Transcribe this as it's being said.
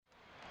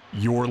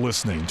You're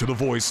listening to the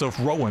voice of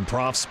Rowan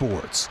Prof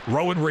Sports.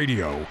 Rowan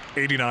Radio,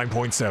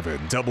 89.7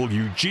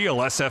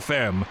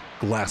 WGLS-FM,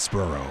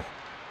 Glassboro.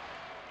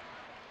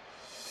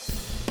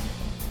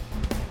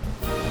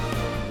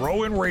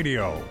 Rowan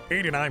Radio,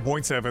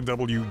 89.7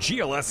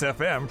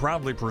 WGLS-FM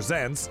proudly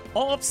presents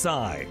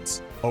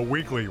Offsides, a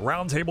weekly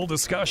roundtable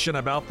discussion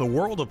about the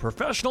world of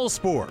professional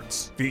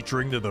sports,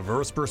 featuring the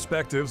diverse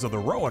perspectives of the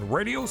Rowan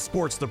Radio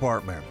Sports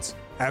Department.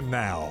 And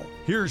now,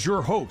 here's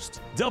your host,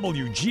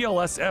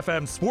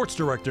 WGLS-FM Sports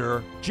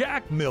Director,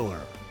 Jack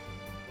Miller.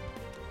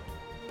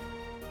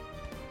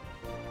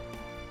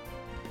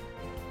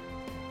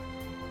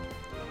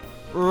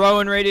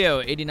 Rowan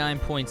Radio,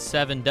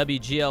 89.7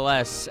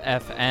 WGLS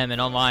FM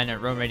and online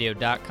at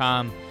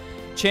rowanradio.com.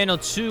 Channel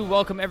 2,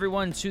 welcome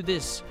everyone to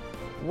this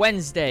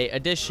Wednesday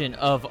edition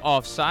of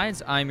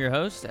Offsides. I'm your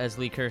host, as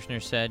Lee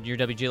Kirshner said, your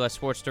WGLS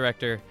Sports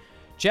Director,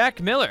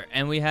 Jack Miller.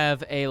 And we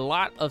have a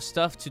lot of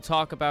stuff to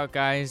talk about,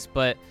 guys.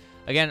 But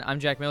again, I'm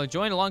Jack Miller,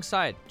 joined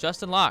alongside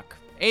Justin Locke,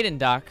 Aidan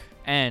Dougherty,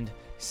 and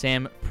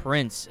Sam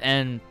Prince.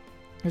 And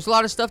there's a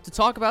lot of stuff to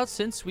talk about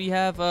since we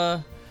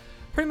have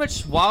pretty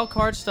much wild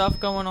card stuff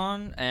going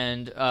on,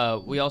 and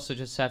we also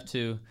just have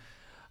to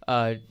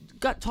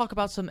talk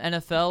about some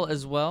NFL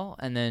as well,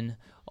 and then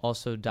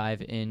also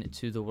dive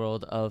into the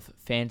world of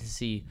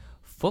fantasy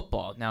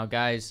football. Now,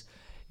 guys,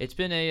 it's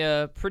been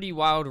a pretty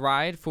wild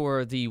ride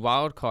for the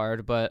wild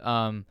card, but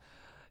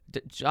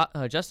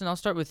Justin, I'll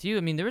start with you.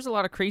 I mean, there was a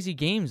lot of crazy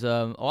games.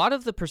 A lot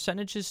of the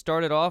percentages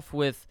started off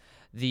with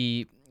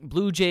the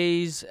Blue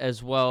Jays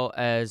as well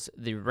as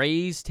the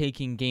Rays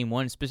taking game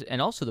one, and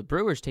also the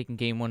Brewers taking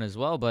game one as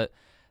well. But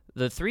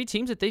the three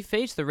teams that they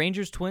faced, the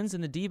Rangers, Twins,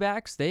 and the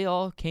D-backs, they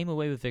all came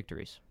away with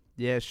victories.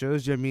 Yeah, it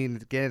shows you. I mean,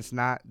 again, it's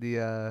not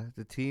the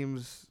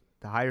teams,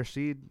 the higher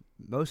seed.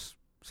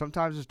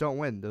 Sometimes just don't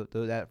win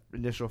that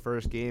initial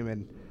first game,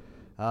 and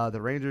the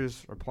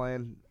Rangers are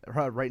playing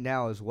right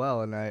now as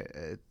well, and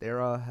they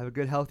have a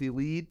good, healthy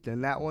lead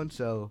in that one,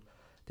 so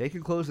they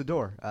can close the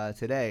door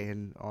today.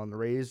 And on the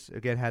Rays,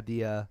 again, had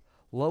the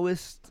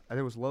lowest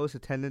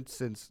attendance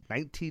since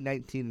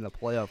 1919 in a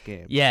playoff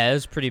game. Yeah, it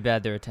was pretty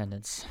bad, their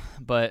attendance.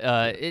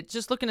 But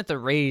just looking at the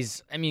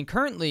Rays, I mean,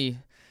 currently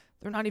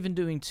they're not even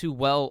doing too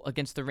well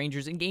against the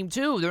Rangers in Game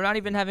 2. They're not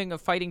even having a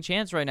fighting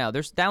chance right now.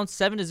 They're down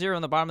 7-0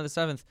 in the bottom of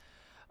the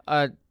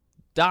 7th.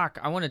 Doc,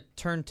 I want to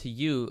turn to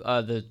you.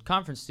 The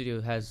conference studio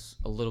has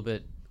a little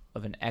bit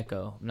of an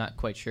echo. I'm not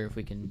quite sure if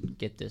we can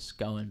get this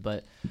going,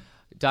 but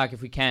Doc,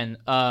 if we can,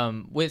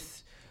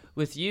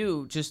 with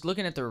you, just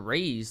looking at the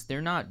Rays,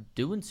 they're not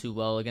doing too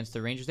well against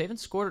the Rangers. They've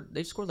scored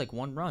like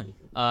one run.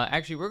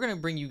 Actually, we're going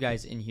to bring you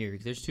guys in here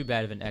because there's too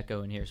bad of an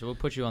echo in here, so we'll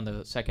put you on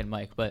the second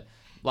mic. But,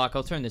 Locke,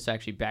 I'll turn this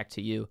actually back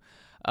to you.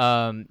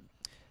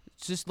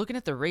 Just looking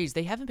at the Rays,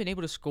 they haven't been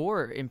able to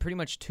score in pretty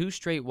much two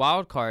straight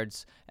wild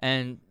cards.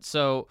 And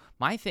so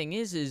my thing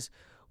is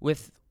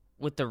with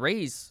the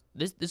Rays,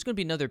 this is going to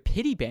be another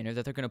pity banner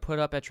that they're going to put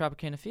up at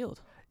Tropicana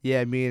Field. Yeah,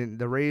 I mean,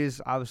 the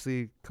Rays,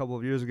 obviously, a couple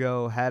of years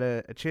ago, had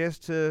a chance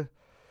to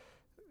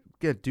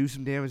do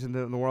some damage in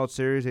the World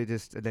Series.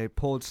 They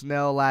pulled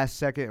Snell last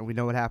second, and we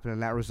know what happened in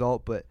that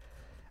result. But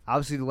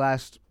obviously, the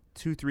last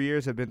 2-3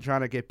 years have been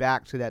trying to get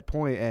back to that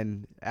point.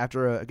 And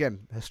after,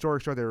 again,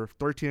 historic start, they were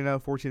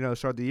 13-0, 14-0 to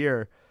start the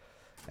year.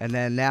 And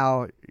then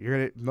now, you're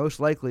going to,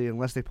 most likely,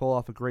 unless they pull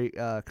off a great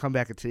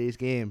comeback in today's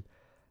game,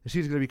 the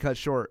season's going to be cut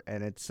short,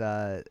 and it's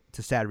a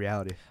sad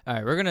reality. All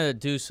right, we're going to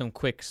do some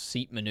quick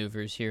seat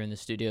maneuvers here in the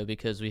studio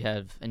because we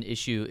have an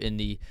issue in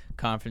the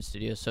conference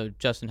studio. So,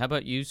 Justin, how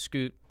about you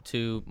scoot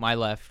to my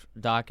left?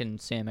 Doc and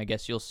Sam, I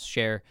guess you'll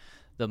share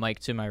the mic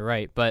to my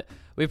right. But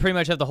we pretty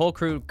much have the whole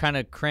crew kind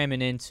of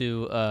cramming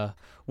into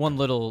one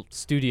little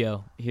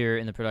studio here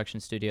in the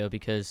production studio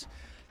because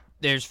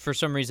there's, for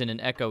some reason,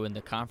 an echo in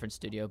the conference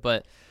studio.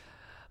 But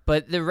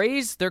the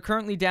Rays, they're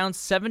currently down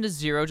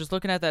 7-0. Just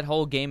looking at that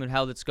whole game and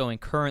how that's going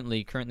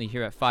currently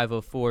here at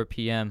 5:04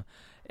 p.m.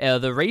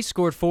 The Rays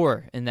scored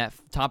 4 in that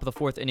top of the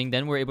 4th inning.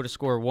 Then were able to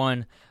score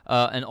 1.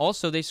 And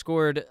also they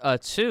scored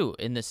 2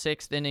 in the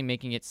 6th inning,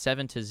 making it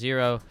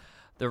 7-0.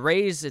 The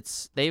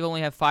Rays, they've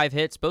only have 5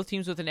 hits. Both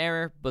teams with an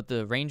error, but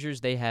the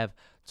Rangers, they have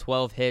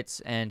 12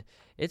 hits. And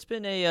it's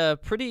been a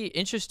pretty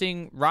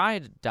interesting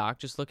ride, Doc,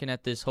 just looking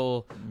at this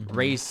whole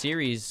Rays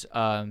series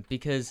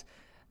because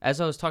as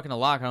I was talking to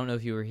Locke, I don't know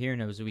if you were hearing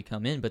as we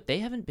come in, but they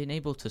haven't been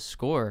able to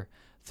score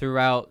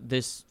throughout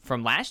this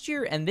from last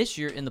year and this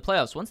year in the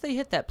playoffs. Once they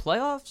hit that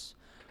playoffs,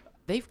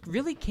 they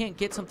really can't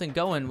get something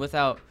going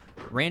without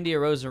Randy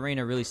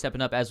Arozarena really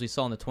stepping up as we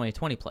saw in the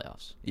 2020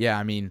 playoffs. Yeah,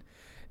 I mean,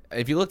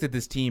 if you looked at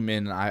this team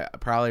in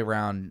probably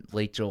around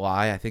late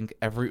July, I think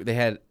they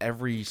had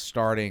every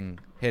starting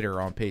hitter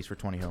on pace for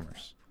 20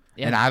 homers.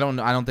 Yeah. And I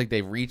don't think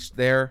they've reached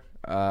there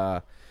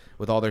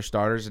with all their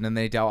starters. And then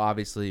they dealt,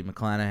 obviously,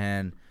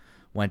 McClanahan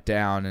went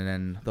down, and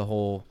then the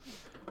whole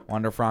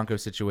Wander Franco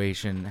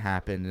situation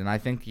happened. And I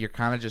think you're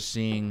kind of just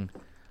seeing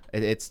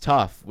it's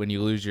tough when you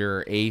lose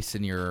your ace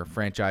and your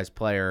franchise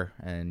player,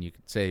 and you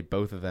could say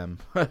both of them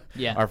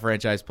are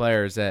franchise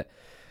players, that,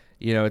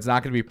 you know, it's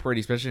not going to be pretty,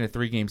 especially in a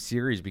 3-game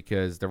series,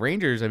 because the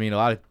Rangers, I mean, a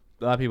lot of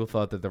of people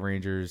thought that the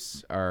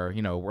Rangers are,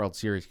 a World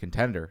Series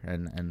contender,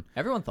 and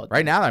everyone thought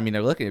right now. I mean,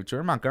 they're looking. If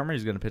Jordan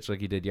Montgomery's going to pitch like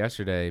he did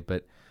yesterday,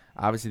 but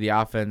obviously the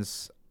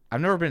offense. I've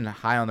never been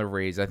high on the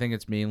Rays. I think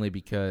it's mainly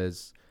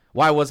because.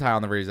 Well, I was high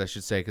on the Rays, I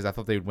should say, because I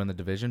thought they would win the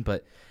division.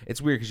 But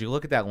it's weird because you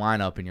look at that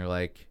lineup and you're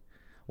like,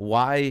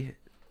 why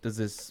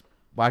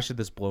should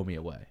this blow me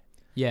away?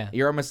 Yeah.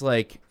 You're almost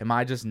like, am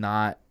I just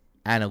not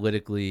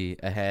analytically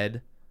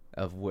ahead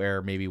of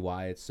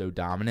why it's so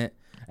dominant?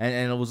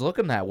 And it was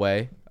looking that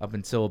way up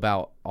until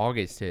about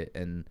August hit,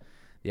 and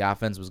the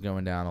offense was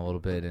going down a little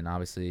bit, and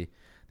obviously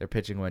their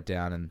pitching went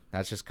down, and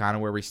that's just kind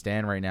of where we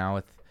stand right now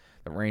with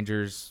the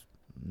Rangers.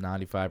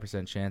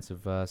 95% chance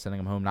of sending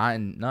them home. Not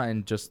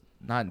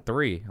in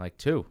 3, like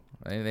 2.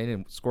 They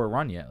didn't score a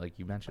run yet, like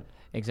you mentioned.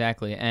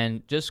 Exactly,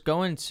 and just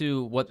going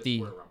to what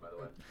They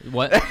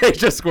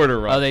just scored a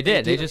run. Oh, they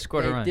did. They just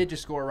scored a run. They did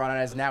just score a run, and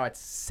as now it's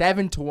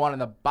 7-1 in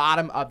the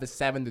bottom of the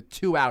 7th with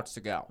 2 outs to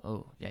go.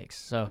 Oh, yikes!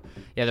 So,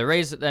 yeah, the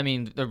Rays. I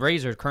mean, the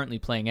Rays are currently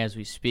playing as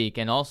we speak,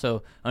 and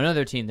also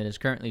another team that is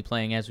currently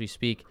playing as we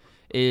speak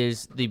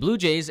is the Blue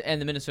Jays and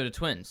the Minnesota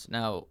Twins.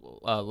 Now,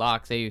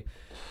 Locke, the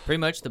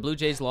Blue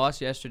Jays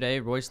lost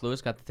yesterday. Royce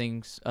Lewis got the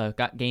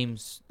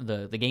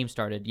game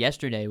started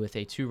yesterday with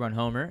a 2-run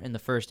homer in the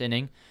first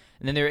inning,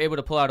 and then they were able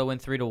to pull out a win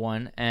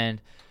 3-1.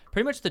 And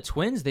pretty much the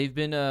Twins, they've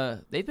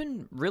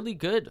been really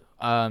good.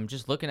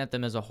 Just looking at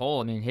them as a whole,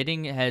 I mean,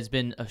 hitting has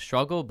been a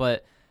struggle,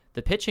 but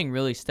the pitching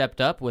really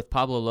stepped up with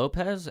Pablo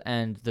Lopez,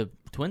 and the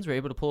Twins were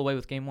able to pull away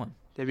with Game 1.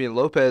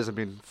 Lopez,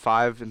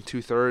 5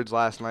 2/3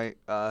 last night.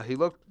 He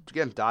looked,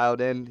 again,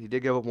 dialed in. He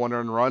did give up 1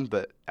 earned run,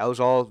 but that was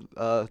all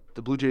the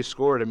Blue Jays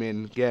scored.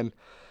 Again,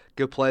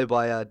 good play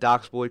by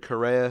Doc's boy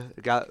Correa.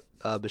 Got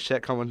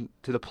Bichette coming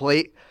to the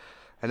plate,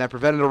 and that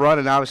prevented a run,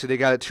 and obviously they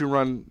got a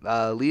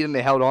 2-run lead, and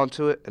they held on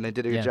to it, and they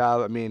did a good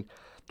job.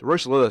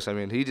 Royce Lewis,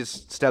 he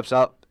just steps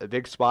up, a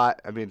big spot.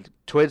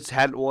 Twins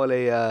hadn't won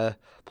a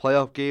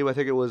playoff game, I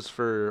think it was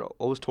for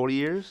almost 20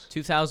 years?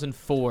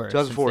 2004.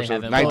 2004, so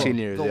 19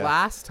 years, The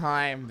last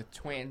time the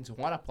Twins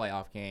won a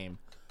playoff game,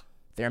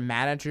 their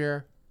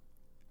manager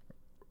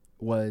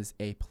was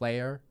a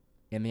player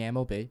in the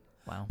MLB.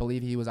 Wow. I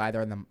believe he was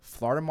either in the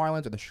Florida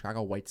Marlins or the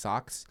Chicago White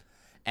Sox.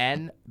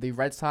 And the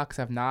Red Sox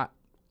have not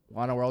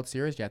won a World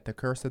Series yet. The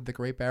curse of the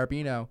great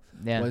Barbino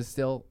was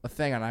still a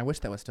thing, and I wish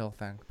that was still a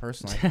thing,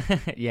 personally.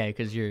 Yeah,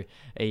 because you're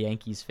a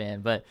Yankees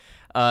fan. But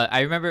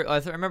I remember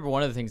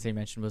one of the things they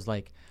mentioned was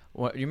like,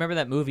 you remember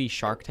that movie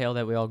Shark Tale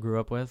that we all grew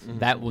up with? Mm-hmm.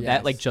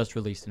 That just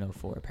released in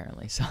 2004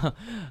 apparently. So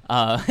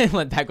it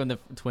went back when the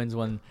Twins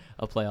won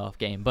a playoff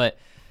game. But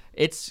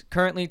it's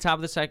currently top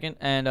of the second,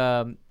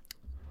 and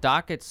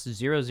Doc, it's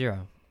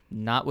 0-0.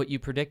 Not what you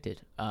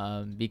predicted,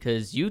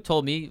 because you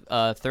told me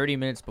 30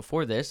 minutes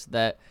before this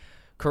that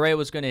Correa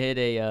was going to hit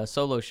a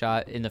solo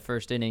shot in the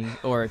first inning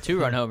or a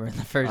 2-run homer in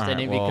the first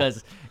inning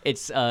because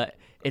it's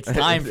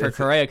time for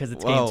Correa because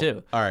it's game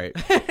 2. All right.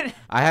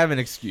 I have an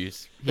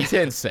excuse. He's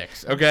hitting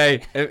 6,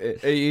 okay?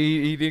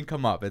 He didn't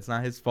come up. It's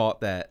not his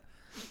fault that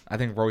I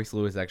think Royce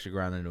Lewis actually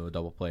grounded into a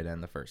double play to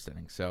end the first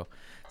inning. So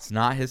it's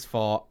not his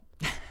fault.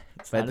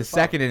 But the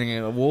second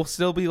inning, we'll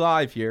still be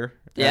live here.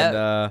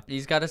 Yeah, and,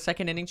 he's got a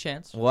second inning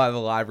chance. We'll have a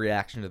live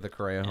reaction to the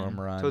Correa home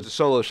run. So it's a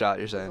solo shot,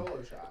 you're saying?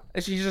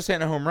 He's just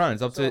hitting a home run.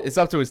 It's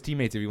up to his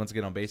teammates if he wants to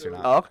get on base or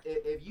not. Oh.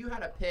 If you had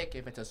to pick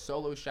if it's a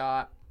solo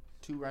shot,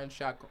 2-run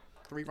shot,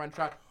 3-run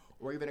shot,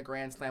 or even a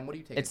grand slam, what do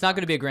you take? It's not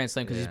going to be a grand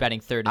slam because he's batting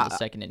third in the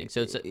second inning.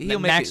 So it's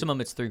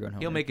maximum it's 3-run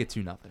home. He'll make it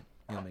 2-0.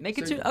 Make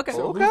it 2. Okay.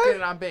 So who's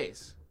getting on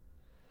base?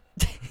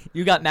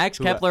 You got Max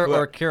Kepler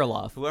or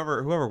Kirilloff.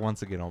 Whoever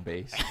wants to get on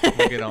base,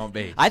 will get on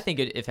base. I think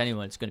if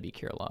anyone, it's going to be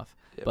Kirilloff.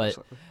 Yeah,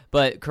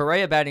 but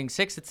Correa batting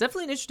 6, it's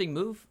definitely an interesting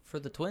move for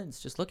the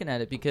Twins. Just looking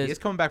at it because he's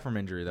coming back from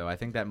injury though. I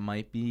think that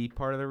might be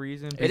part of the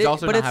reason. He's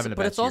also not having a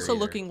bad But it's also year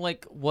looking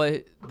like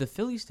what the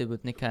Phillies did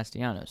with Nick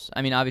Castellanos.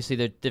 Obviously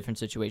they're different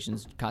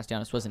situations.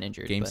 Castellanos wasn't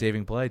injured.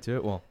 Game-saving play too.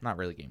 Well, not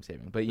really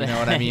game-saving, but you know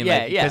what I mean.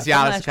 Yeah.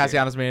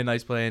 Castellanos made a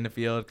nice play in the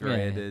field.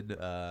 Correa did.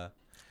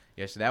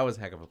 So that was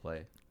a heck of a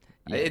play.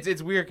 Yeah.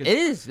 It's weird. Cause it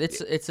is.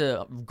 It's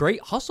a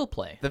great hustle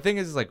play. The thing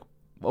is like,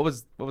 what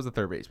was the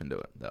third baseman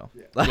doing though?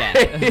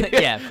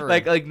 Yeah, for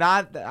like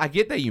not. I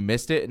get that you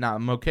missed it, and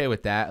I'm okay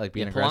with that. Like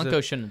being aggressive.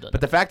 Polanco shouldn't have done But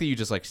the fact that you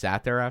just like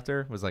sat there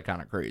after was like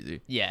kind of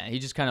crazy. Yeah, he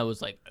just kind of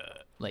was like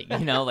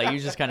you know, like he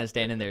was just kind of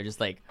standing there, just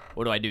like,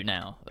 what do I do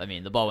now?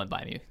 The ball went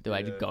by me. Do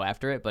I go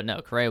after it? But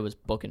no, Correa was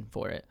booking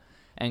for it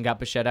and got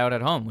Bichette out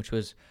at home, which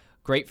was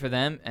great for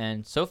them.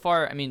 And so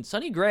far,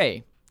 Sonny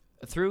Gray,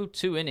 through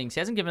 2 innings,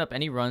 he hasn't given up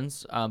any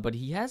runs, but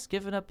he has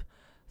given up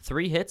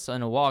 3 hits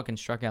and a walk and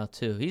struck out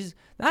 2. He's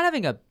not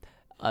having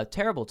a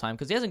terrible time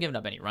because he hasn't given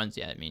up any runs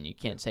yet. You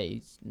can't say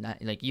he's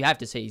not, like, you have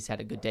to say he's had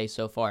a good day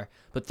so far.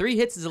 But 3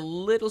 hits is a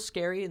little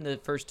scary in the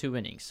first 2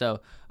 innings.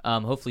 So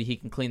hopefully he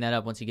can clean that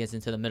up once he gets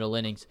into the middle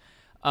innings.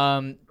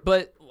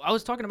 But I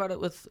was talking about it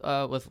with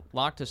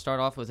Locke to start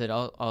off with it.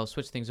 I'll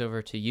switch things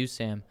over to you,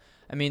 Sam.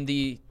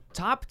 The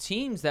top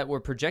teams that were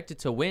projected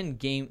to win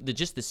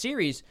just the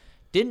series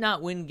did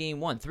not win Game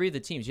 1. 3 of the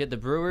teams. You had the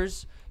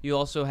Brewers. You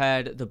also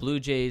had the Blue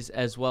Jays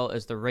as well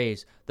as the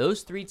Rays.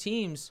 Those 3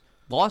 teams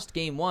lost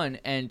Game 1,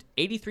 and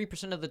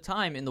 83% of the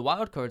time in the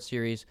wild card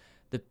series,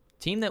 the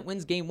team that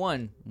wins Game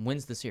 1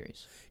 wins the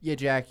series. Yeah,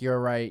 Jack, you're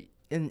right.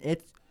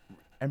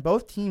 And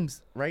both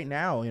teams right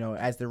now,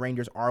 as the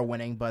Rangers are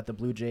winning, but the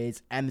Blue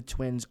Jays and the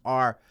Twins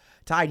are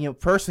tied.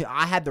 Personally,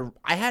 I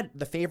had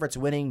the favorites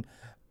winning.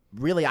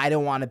 Really, I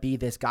don't want to be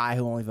this guy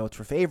who only votes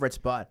for favorites,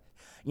 but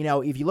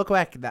if you look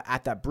back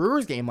at that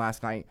Brewers game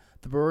last night,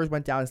 the Brewers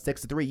went down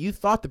 6-3. You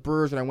thought the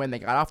Brewers were going to win. They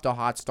got off to a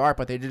hot start,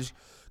 but they just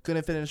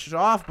couldn't finish it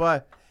off.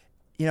 But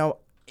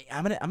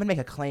I'm gonna make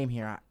a claim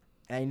here.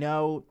 And I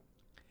know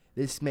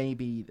this may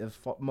be the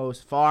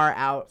most far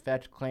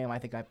out-fetched claim. I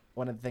think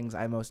one of the things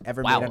I most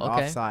ever made on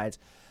Offsides.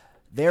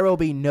 There will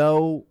be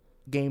no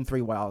Game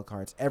 3 wild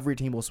cards. Every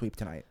team will sweep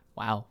tonight.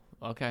 Wow.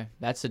 Okay,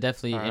 that's a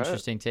definitely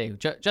interesting take.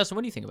 Justin,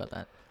 what do you think about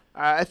that?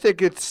 I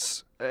think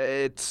it's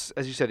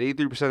as you said,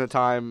 83% of the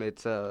time,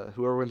 it's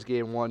whoever wins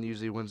Game 1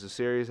 usually wins the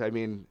series. I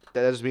mean,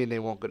 that doesn't mean they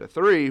won't go to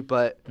 3,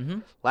 but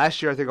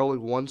last year I think only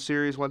one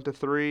series went to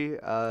 3.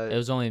 It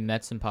was only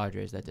Mets and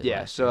Padres that did.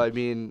 Yeah, so year. I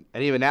mean,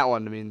 and even that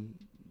one,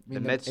 the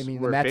Mets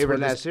were favored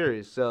in that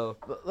series. So,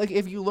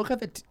 if you look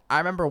at I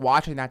remember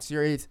watching that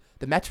series.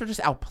 The Mets were just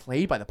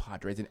outplayed by the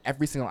Padres in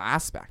every single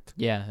aspect.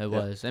 Yeah, it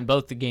was. And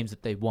both the games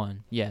that they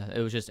won. Yeah,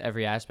 it was just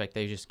every aspect.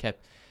 They just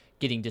kept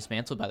getting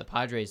dismantled by the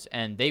Padres,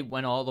 and they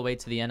went all the way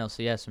to the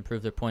NLCS and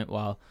proved their point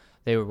while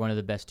they were one of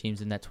the best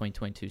teams in that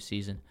 2022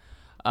 season.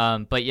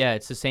 But yeah,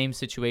 it's the same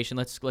situation.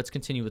 Let's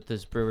continue with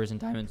this Brewers and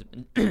Diamonds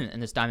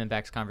and this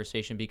Diamondbacks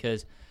conversation,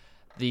 because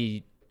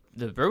the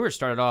Brewers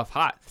started off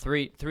hot,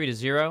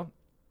 3-0,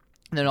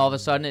 and then all of a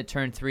sudden it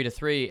turned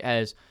 3-3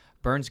 as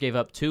Burns gave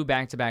up 2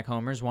 back-to-back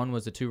homers. One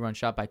was a 2-run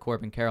shot by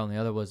Corbin Carroll, and the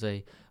other was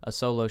a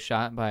solo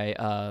shot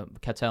by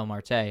Ketel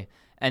Marte.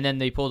 And then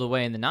they pulled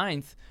away in the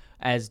 9th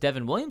as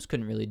Devin Williams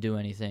couldn't really do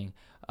anything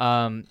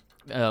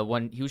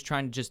when he was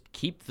trying to just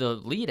keep the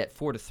lead at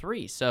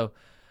 4-3. So,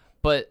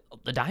 but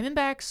the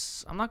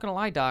Diamondbacks, I'm not going to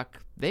lie, Doc,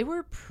 they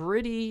were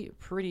pretty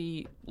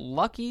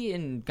lucky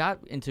and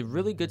got into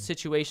really good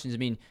situations. I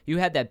mean, you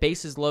had that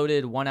bases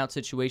loaded, 1-out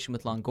situation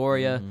with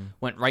Longoria,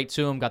 went right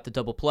to him, got the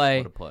double play.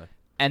 What a play.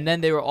 And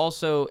then they were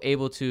also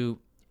able to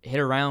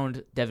hit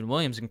around Devin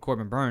Williams and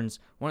Corbin Burns,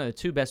 one of the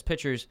 2 best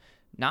pitchers,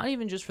 not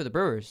even just for the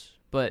Brewers,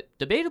 but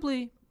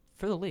debatably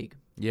for the league.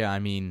 Yeah, I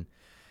mean,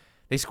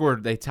 they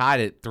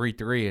tied it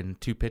 3-3 in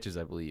 2 pitches,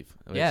 I believe.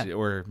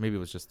 Or maybe it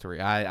was just 3.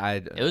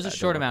 It was a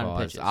short amount of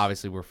pitches.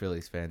 Obviously, we're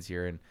Phillies fans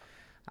here, and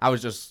I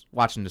was just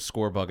watching the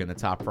score bug in the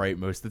top right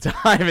most of the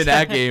time in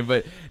that game.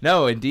 But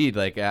no, indeed,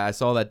 I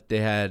saw that they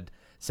had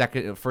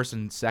first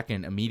and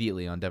second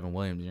immediately on Devin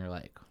Williams, and you're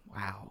like,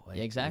 wow.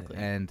 Yeah, exactly.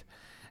 And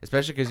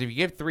especially because if you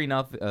give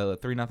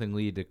 3-0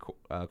 lead to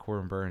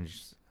Corbin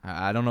Burns,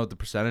 I don't know what the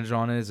percentage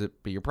on is,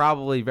 but you're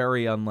probably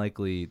very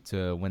unlikely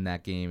to win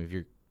that game if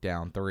you're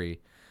down 3.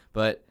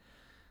 But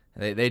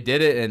they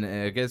did it, and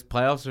I guess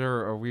playoffs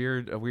are a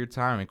weird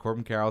time. I mean,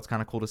 Corbin Carroll, it's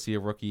kind of cool to see a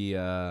rookie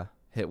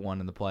hit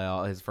one in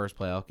the his first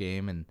playoff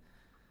game, and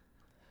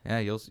yeah,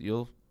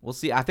 we'll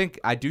see.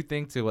 I do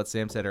think to what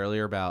Sam said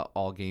earlier about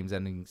all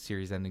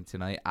series ending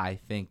tonight. I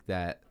think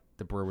that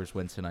the Brewers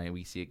win tonight, and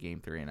we see a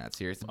Game 3 in that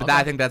series. But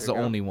I think that's the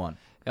only one.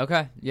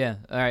 Okay, yeah.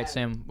 All right,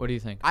 Sam, what do you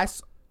think?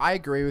 I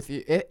agree with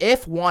you.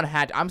 If one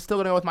had, I'm still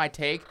going to go with my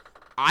take.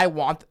 I'm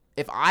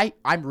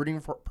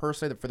rooting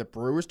personally for the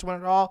Brewers to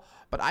win it all,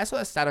 but I saw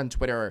a stat on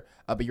Twitter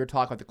but you're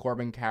talking about the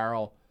Corbin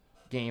Carroll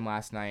game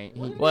last night.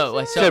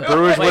 So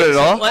Brewers win it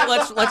all?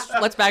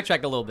 Let's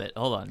backtrack a little bit.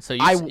 Hold on. So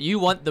you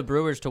want the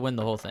Brewers to win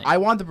the whole thing? I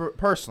want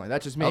personally.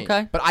 That's just me.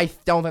 Okay. But I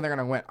don't think they're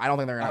gonna win. I don't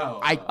think they're gonna.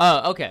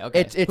 Okay.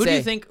 Who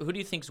do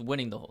you think's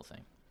winning the whole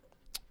thing?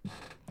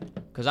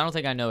 Because I don't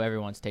think I know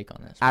everyone's take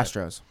on this.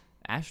 Astros.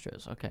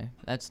 Okay.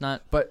 That's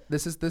not. But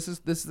this is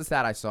the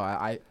stat I saw.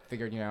 I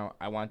figured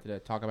I wanted to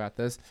talk about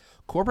this.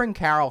 Corbin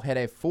Carroll hit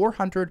a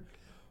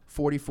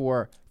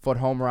 444-foot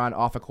home run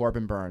off of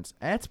Corbin Burns,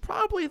 and it's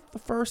probably the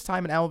first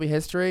time in MLB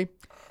history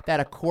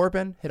that a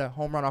Corbin hit a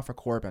home run off of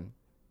Corbin.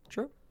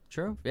 True.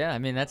 Yeah. I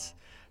mean, that's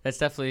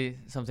definitely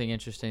something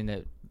interesting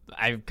that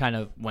I kind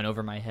of went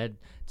over my head,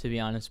 to be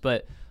honest.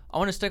 But I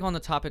want to stick on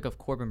the topic of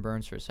Corbin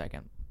Burns for a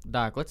second.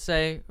 Locke, let's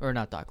say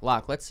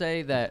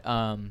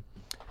that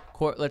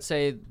let's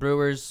say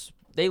Brewers,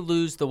 they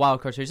lose the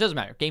wild card series. Doesn't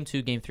matter. Game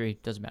 2, Game 3,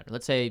 doesn't matter.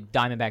 Let's say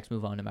Diamondbacks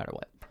move on no matter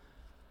what.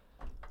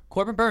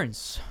 Corbin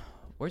Burns,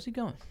 where's he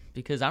going?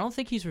 Because I don't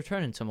think he's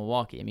returning to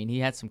Milwaukee. I mean, he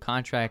had some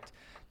contract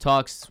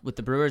talks with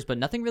the Brewers, but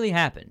nothing really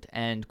happened.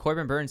 And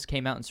Corbin Burns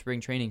came out in spring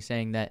training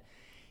saying that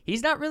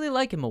he's not really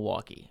liking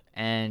Milwaukee,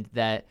 and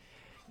that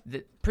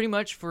pretty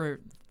much for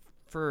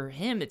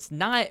him, it's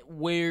not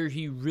where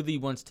he really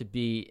wants to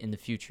be in the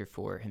future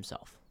for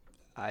himself.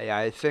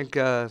 I think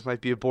this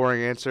might be a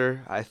boring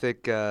answer. I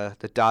think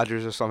the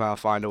Dodgers will somehow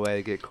find a way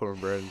to get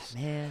Corbin Burns.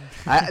 Man.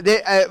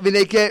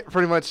 They get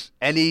pretty much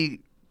any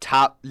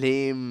top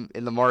name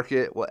in the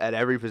market at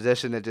every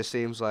position. It just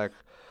seems like,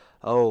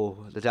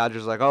 the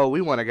Dodgers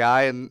we want a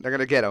guy, and they're going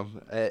to get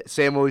him.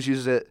 Sam always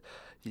uses it.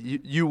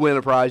 you win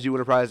a prize, you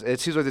win a prize. It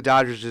seems like the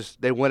Dodgers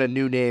they win a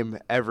new name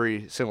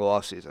every single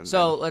offseason.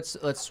 So let's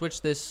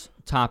switch this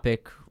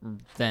topic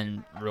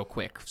then real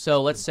quick.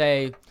 So let's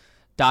say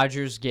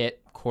Dodgers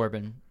get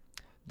Corbin.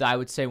 I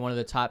would say one of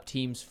the top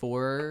teams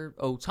for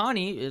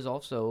Ohtani is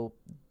also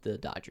the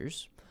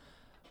Dodgers.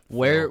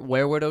 Where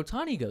would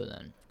Ohtani go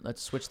then?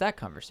 Let's switch that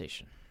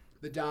conversation.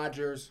 The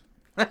Dodgers.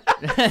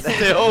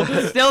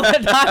 Still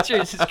the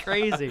Dodgers is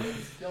crazy.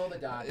 Still the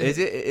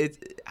Dodgers.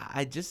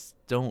 I just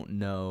don't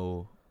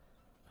know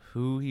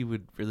who he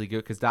would really go,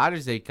 because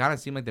Dodgers, they kind of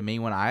seem like the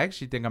main one. I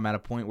actually think I'm at a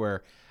point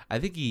where I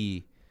think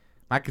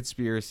my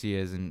conspiracy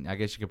is, and I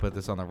guess you could put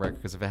this on the record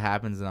because if it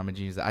happens, then I'm a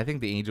genius. I think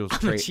the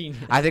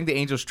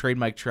Angels trade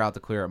Mike Trout to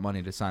clear up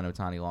money to sign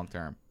Ohtani long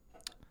term.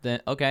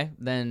 Then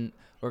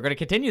we're going to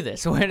continue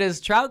this. Where does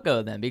Trout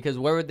go then? Because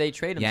where would they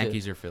trade him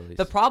Yankees to? or Phillies.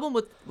 The problem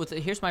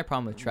here's my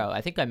problem with Trout.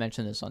 I think I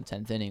mentioned this on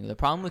 10th inning. The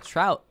problem with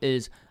Trout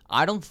is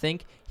I don't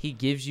think he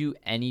gives you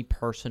any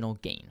personal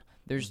gain.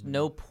 There's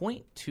no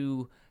point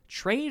to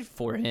trade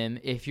for him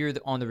if you're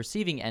on the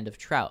receiving end of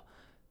Trout.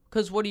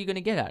 Because what are you going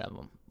to get out of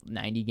him?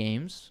 90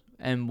 games?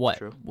 And what?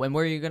 True.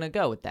 Where are you going to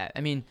go with that?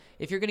 I mean,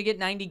 if you're going to get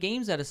 90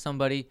 games out of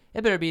somebody,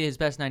 it better be his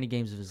best 90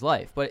 games of his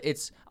life. But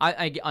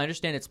I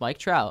understand it's Mike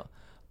Trout.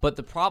 But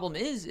the problem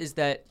is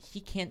that he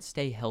can't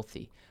stay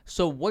healthy.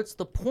 So what's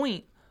the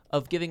point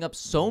of giving up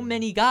so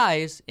many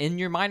guys in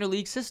your minor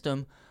league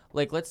system?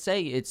 Like, let's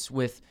say it's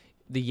with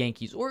the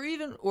Yankees or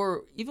even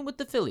with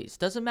the Phillies.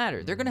 Doesn't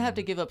matter. They're going to have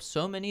to give up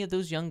so many of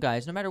those young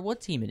guys, no matter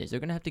what team it is. They're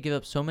going to have to give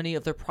up so many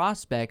of their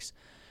prospects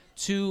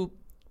to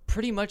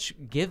pretty much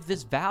give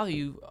this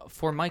value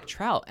for Mike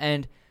Trout.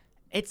 And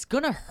it's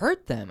going to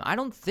hurt them. I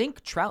don't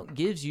think Trout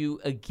gives you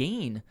a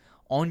gain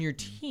on your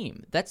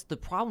team. That's the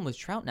problem with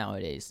Trout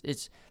nowadays.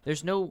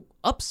 There's no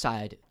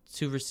upside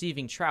to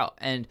receiving Trout,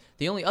 and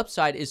the only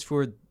upside is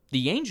for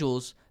the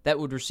Angels that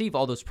would receive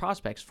all those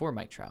prospects for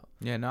Mike Trout.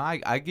 Yeah, no,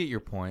 I get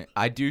your point.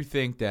 I do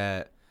think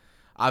that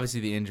obviously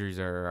the injuries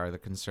are the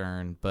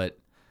concern, but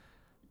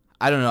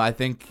I don't know. I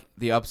think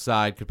the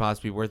upside could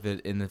possibly be worth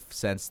it in the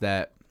sense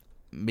that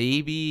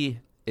maybe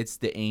it's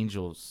the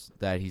Angels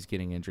that he's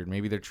getting injured.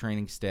 Maybe their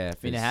training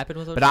staff. It happened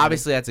with those. But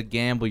obviously, that's a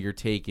gamble you're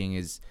taking.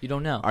 You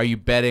don't know. Are you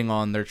betting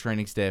on their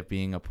training staff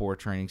being a poor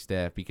training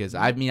staff? Because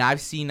I mean,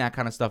 I've seen that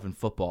kind of stuff in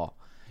football.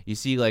 You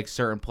see, like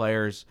certain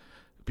players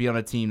be on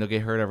a team, they'll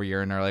get hurt every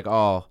year, and they're like,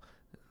 "Oh,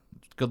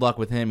 good luck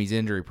with him. He's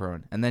injury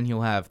prone." And then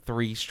he'll have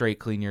 3 straight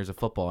clean years of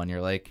football, and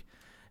you're like,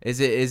 "Is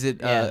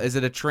it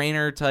a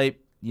trainer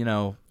type,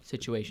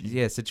 situation?"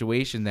 Yeah,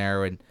 situation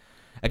there. And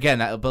again,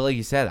 but like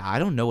you said, I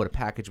don't know what a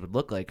package would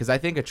look like, because I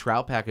think a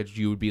Trout package,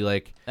 you would be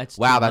like, that's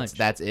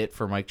it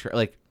for Mike Trout.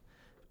 Like,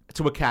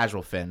 to a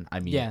casual fan, I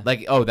mean, yeah.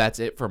 Like, oh, that's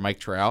it for Mike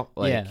Trout.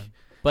 Like, yeah,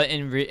 but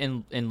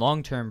in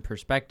long term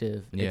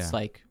perspective, it's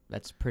like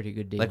that's a pretty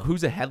good deal. Like,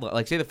 who's the headline?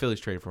 Like, say the Phillies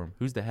traded for him.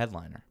 Who's the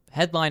headliner?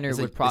 Headliner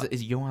would probably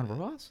is it Yohan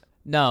Rojas?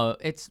 No,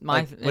 it's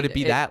my. Like, would it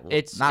be that?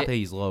 It's not that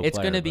he's low. It's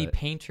going to be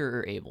Painter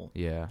or Abel.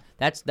 Yeah,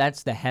 that's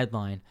the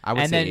headline. I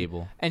would say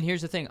Abel. And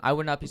here's the thing: I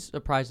would not be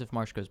surprised if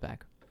Marsh goes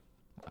back.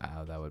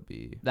 Wow, that would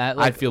be.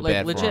 I'd feel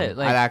bad legit,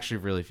 for him. I'd actually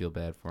really feel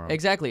bad for him.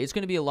 Exactly. It's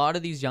going to be a lot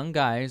of these young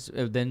guys,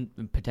 then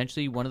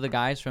potentially one of the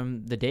guys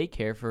from the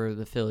daycare for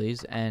the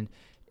Phillies, and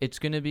it's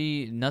going to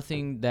be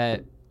nothing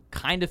that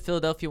kind of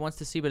Philadelphia wants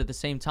to see, but at the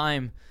same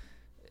time,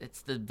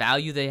 it's the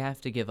value they have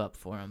to give up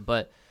for him.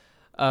 But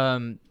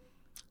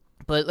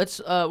let's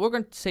we're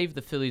going to save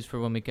the Phillies for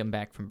when we come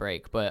back from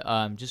break.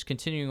 But just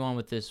continuing on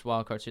with this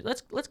wild card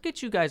series, let's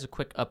get you guys a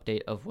quick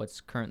update of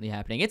what's currently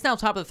happening. It's now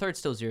top of the third,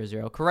 still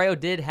 0-0. Correo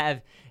did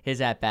have his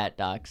at bat,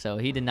 Doc, so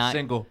he did not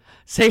single.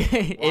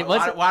 Say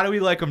why do we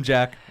like him,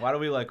 Jack? Why do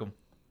we like him?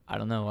 I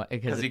don't know,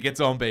 because he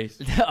gets on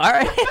base. All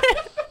right.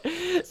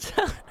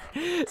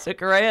 So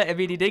Correa, I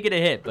mean, he did get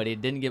a hit, but he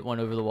didn't get one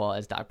over the wall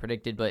as Doc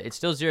predicted. But it's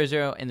still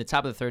 0-0 in the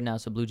top of the third now,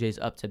 so Blue Jays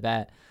up to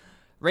bat.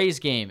 Rays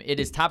game. It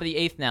is top of the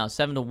 8th now,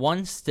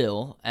 7-1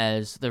 still,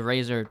 as the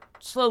Rays are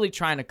slowly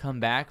trying to come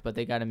back, but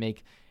they got to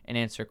make an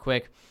answer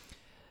quick.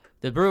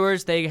 The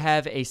Brewers, they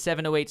have a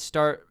 7-8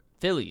 start.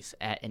 Phillies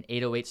at an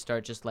 8-8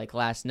 start, just like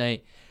last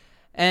night.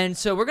 And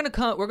so we're gonna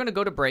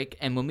go to break,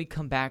 and when we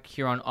come back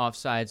here on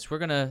Offsides, we're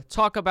gonna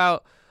talk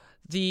about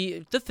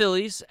the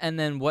Phillies and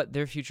then what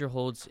their future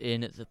holds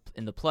in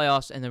the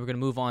playoffs, and then we're gonna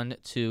move on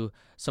to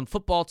some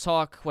football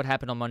talk, what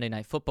happened on Monday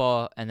Night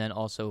Football, and then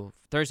also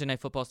Thursday Night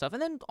Football stuff,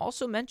 and then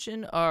also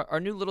mention our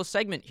new little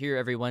segment here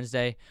every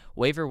Wednesday,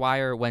 Waiver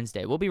Wire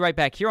Wednesday. We'll be right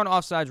back here on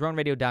Offsides,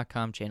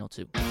 RunRadio.com, Channel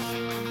 2.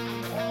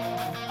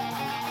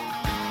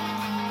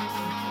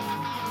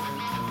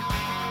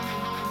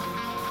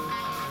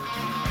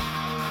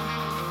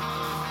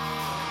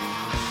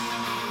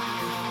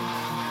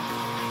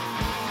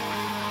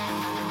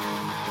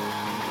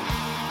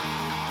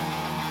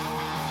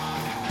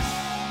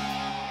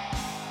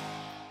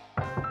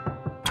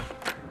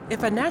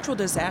 If a natural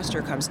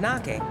disaster comes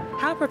knocking,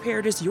 how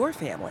prepared is your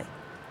family?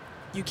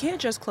 You can't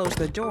just close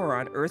the door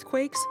on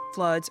earthquakes,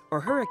 floods,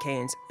 or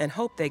hurricanes and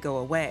hope they go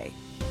away.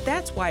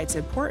 That's why it's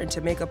important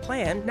to make a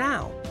plan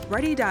now.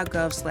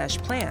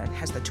 Ready.gov/plan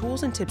has the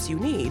tools and tips you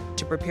need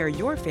to prepare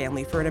your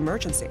family for an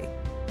emergency.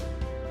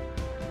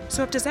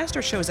 So if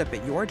disaster shows up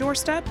at your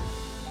doorstep,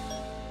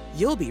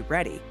 you'll be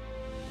ready.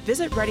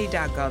 Visit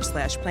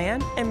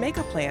ready.gov/plan and make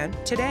a plan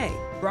today.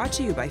 Brought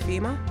to you by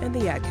FEMA and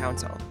the Ad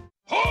Council.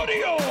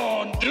 Party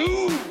on,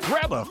 dude!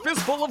 Grab a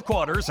fistful of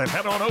quarters and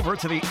head on over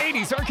to the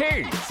 80s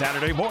Arcade.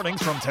 Saturday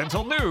mornings from 10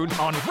 till noon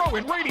on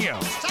Rowan Radio.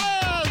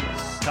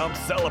 Come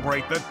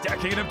celebrate the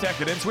decade of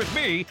decadence with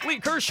me, Lee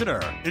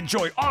Kirshner.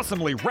 Enjoy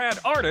awesomely rad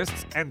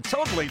artists and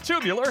totally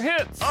tubular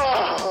hits.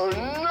 Oh,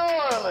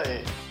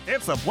 gnarly!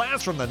 It's a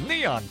blast from the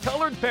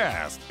neon-colored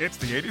past. It's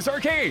the 80s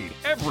Arcade,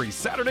 every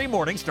Saturday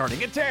morning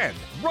starting at 10,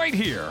 right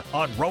here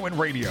on Rowan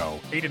Radio,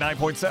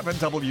 89.7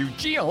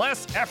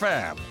 WGLS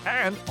FM,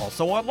 and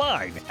also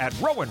online at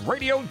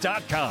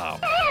rowanradio.com.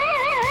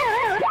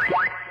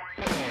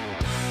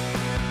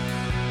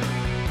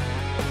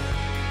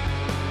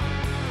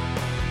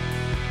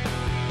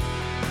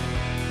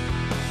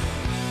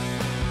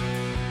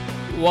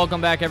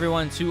 Welcome back,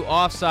 everyone, to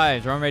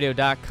Offsides,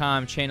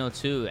 RowanRadio.com, Channel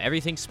 2.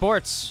 Everything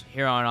sports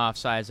here on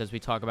Offsides, as we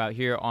talk about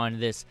here on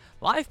this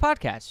live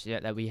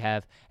podcast that we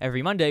have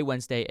every Monday,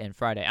 Wednesday, and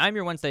Friday. I'm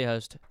your Wednesday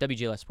host,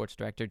 WGLS Sports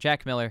Director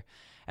Jack Miller,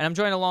 and I'm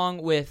joined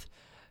along with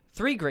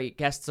three great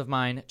guests of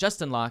mine,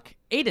 Justin Locke,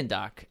 Aidan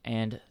Dougherty,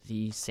 and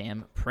the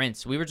Sam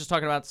Prince. We were just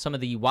talking about some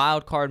of the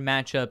wild card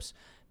matchups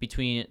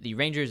between the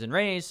Rangers and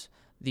Rays,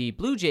 the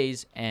Blue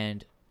Jays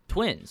and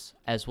Twins,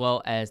 as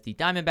well as the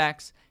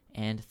Diamondbacks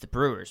and the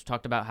Brewers.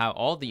 Talked about how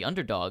all the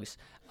underdogs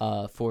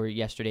for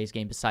yesterday's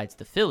game, besides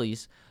the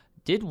Phillies,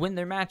 did win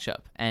their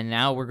matchup. And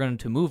now we're going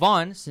to move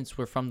on, since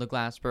we're from the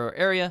Glassboro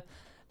area.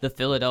 The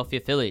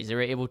Philadelphia Phillies, they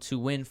were able to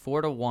win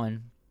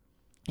 4-1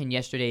 in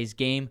yesterday's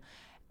game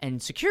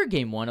and secure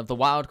Game 1 of the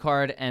wild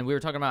card. And we were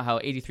talking about how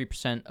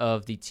 83%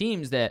 of the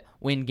teams that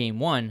win Game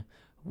 1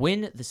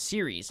 win the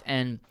series.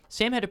 And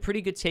Sam had a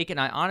pretty good take, and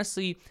I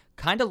honestly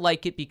kind of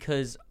like it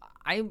because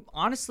I'm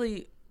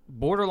honestly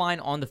borderline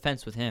on the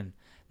fence with him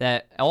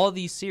that all of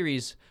these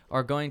series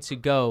are going to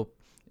go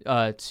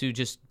to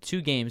just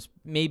 2 games.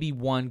 Maybe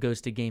one goes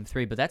to Game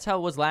 3, but that's how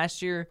it was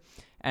last year,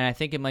 and I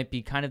think it might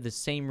be kind of the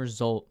same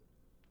result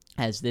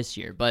as this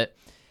year. But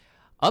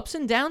ups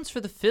and downs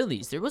for the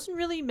Phillies. There wasn't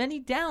really many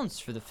downs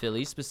for the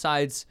Phillies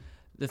besides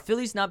the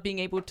Phillies not being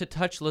able to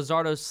touch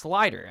Luzardo's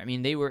slider. I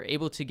mean, they were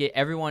able to get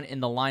everyone in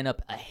the lineup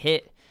a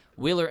hit.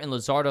 Wheeler and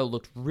Luzardo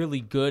looked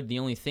really good. The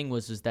only thing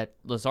was that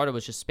Luzardo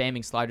was just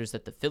spamming sliders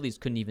that the Phillies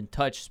couldn't even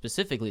touch.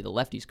 Specifically, the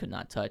lefties could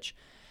not touch.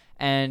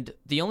 And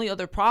the only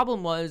other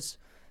problem was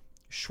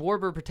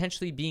Schwarber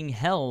potentially being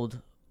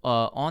held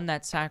on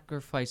that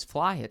sacrifice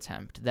fly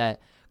attempt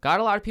that got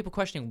a lot of people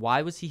questioning,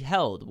 why was he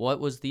held? What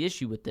was the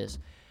issue with this?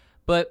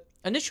 But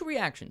initial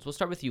reactions, we'll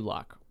start with you,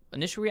 Locke.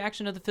 Initial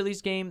reaction of the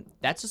Phillies game,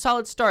 that's a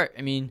solid start.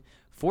 I mean,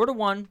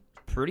 4-1.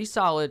 Pretty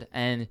solid,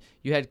 and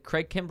you had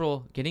Craig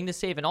Kimbrell getting the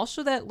save, and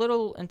also that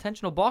little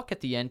intentional balk at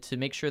the end to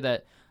make sure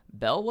that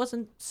Bell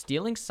wasn't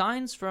stealing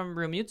signs from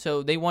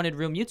Realmuto. They wanted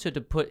Realmuto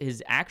to put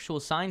his actual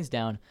signs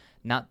down,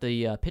 not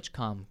the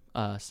PitchCom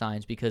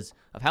signs, because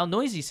of how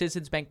noisy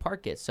Citizens Bank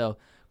Park gets. So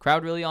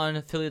crowd really on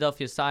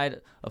Philadelphia's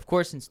side, of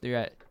course, since they're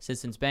at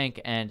Citizens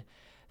Bank, and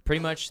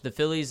pretty much the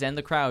Phillies and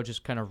the crowd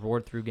just kind of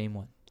roared through Game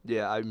 1.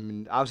 Yeah, I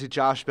mean, obviously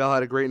Josh Bell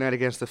had a great night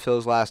against the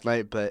Phils last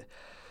night, but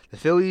the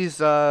Phillies...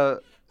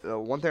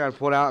 one thing I'd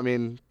point out, I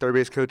mean, third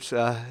base coach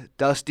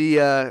Dusty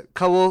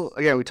Covell,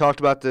 again, we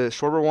talked about the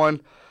Schwarber one.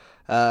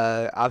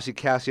 Obviously,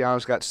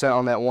 Castellanos got sent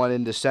on that one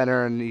into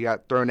center, and he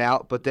got thrown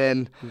out. But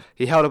then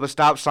he held up a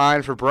stop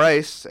sign for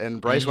Bryce,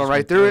 and Bryce went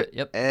right through it.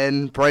 Yep.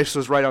 And Bryce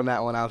was right on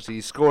that one. Obviously,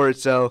 he scored.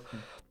 So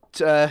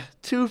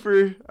 2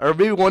 for, or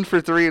maybe 1 for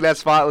 3 in that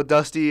spot with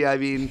Dusty. I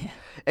mean,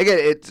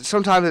 again,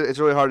 sometimes it's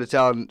really hard to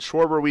tell. And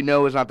Schwarber, we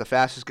know, is not the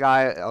fastest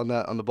guy on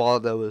the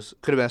ball. That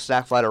could have been a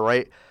sac fly to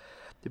right.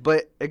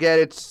 But, again,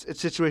 it's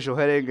situational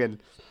hitting,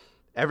 and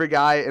every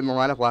guy in the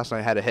lineup last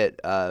night had a hit.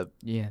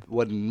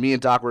 When me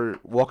and Doc were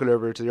walking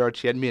over to the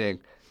Archie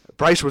meeting,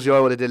 Bryce was the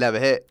only one that didn't have a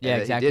hit. Yeah,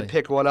 exactly. He did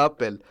pick one up,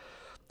 and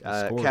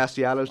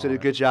Castellanos did a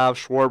good job.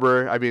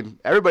 Schwarber, I mean,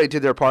 everybody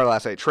did their part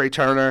last night. Trey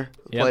Turner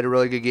played a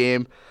really good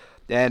game.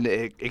 And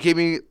it gave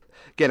me,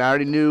 again, I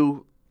already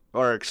knew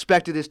or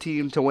expected this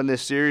team to win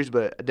this series,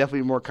 but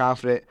definitely more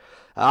confident.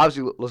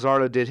 Obviously,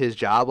 Luzardo did his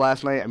job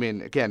last night. I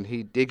mean, again,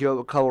 he did give up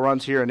a couple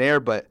runs here and there,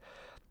 but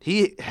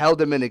he held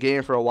them in the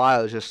game for a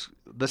while. It was just,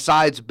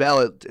 besides Bell,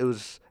 it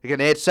was, again,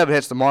 they had 7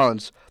 hits, the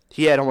Marlins.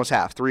 He had almost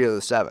half, 3 of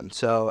the 7.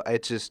 So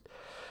it's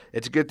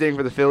a good thing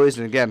for the Phillies.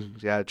 And again,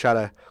 try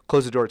to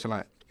close the door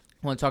tonight.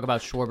 I want to talk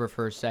about Schwarber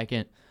for a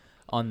second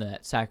on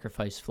that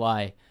sacrifice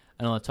fly.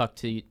 I want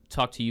to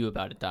talk to you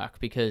about it, Doc,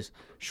 because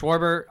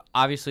Schwarber,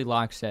 obviously,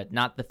 Locke said,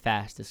 not the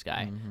fastest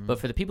guy. Mm-hmm. But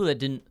for the people that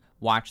didn't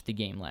watch the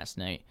game last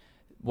night,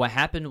 what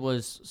happened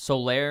was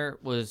Soler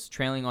was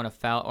trailing on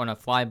a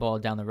fly ball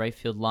down the right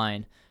field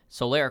line.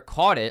 Soler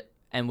caught it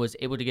and was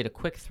able to get a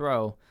quick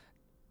throw,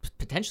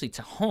 potentially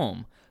to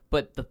home.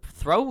 But the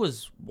throw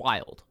was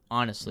wild,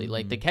 honestly. Mm-hmm.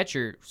 Like, the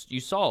catcher, you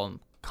saw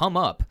him come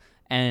up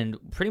and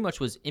pretty much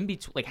was in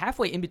between, like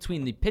halfway in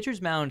between the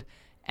pitcher's mound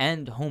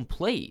and home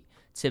plate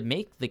to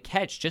make the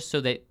catch just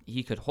so that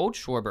he could hold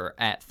Schwarber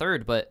at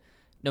third. But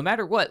no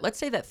matter what, let's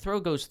say that throw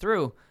goes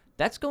through,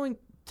 that's going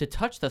to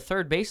touch the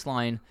third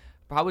baseline,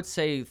 I would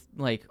say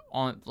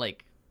on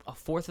a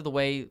fourth of the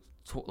way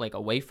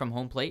away from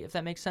home plate, if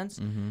that makes sense.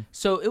 Mm-hmm.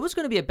 So it was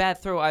going to be a bad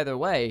throw either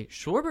way.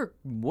 Schwarber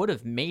would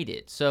have made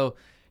it. So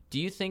do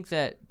you think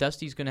that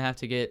Dusty's going to have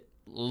to get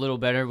a little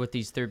better with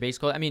these third base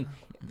calls? I mean,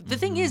 the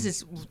thing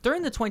is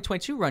during the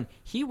 2022 run,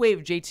 he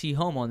waved JT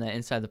home on that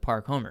inside the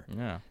park homer.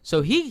 Yeah.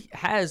 So he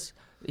has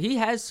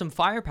some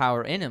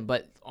firepower in him,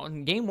 but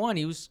on game one,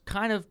 he was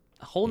kind of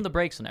holding the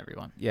brakes on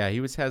everyone. Yeah, he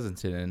was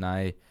hesitant, and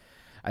I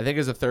think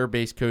as a third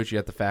base coach, you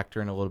have to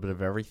factor in a little bit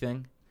of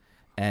everything.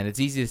 And it's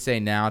easy to say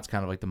now. It's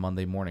kind of like the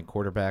Monday morning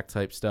quarterback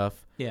type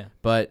stuff. Yeah.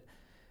 But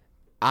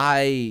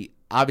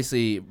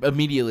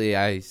immediately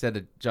I said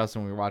to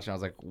Justin when we were watching, I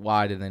was like,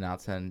 why did they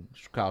not send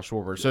Kyle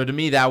Schwarber? So to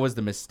me, that was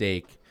the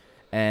mistake.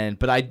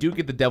 But I do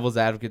get the devil's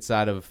advocate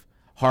side of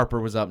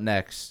Harper was up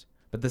next.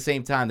 But at the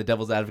same time, the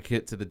devil's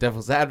advocate to the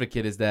devil's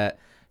advocate is that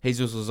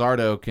Jesus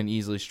Luzardo can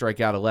easily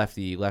strike out a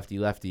lefty.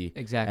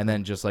 Exactly. And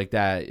then just like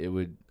that,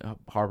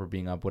 Harper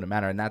being up wouldn't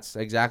matter. And that's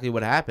exactly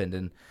what happened.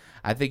 And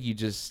I think you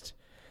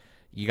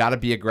got to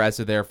be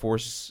aggressive there,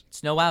 force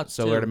no outs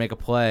Soler to make a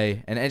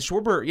play. And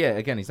Schwarber, yeah,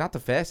 again, he's not the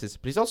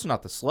fastest, but he's also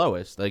not the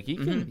slowest. Like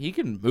he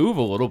can move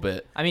a little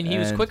bit. I mean, he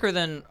was quicker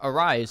than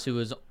Arias, who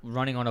was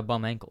running on a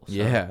bum ankle. So.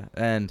 Yeah,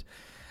 and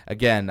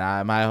again,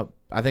 I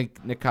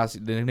think Nick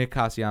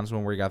Castellanos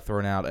one where he got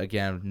thrown out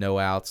again, no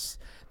outs.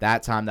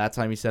 That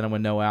time he sent him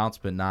with no outs,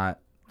 but not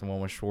the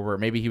one with Schwarber.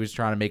 Maybe he was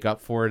trying to make up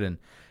for it, and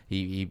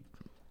he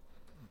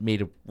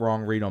made a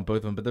wrong read on both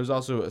of them. But there's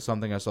also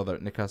something I saw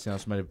that Nick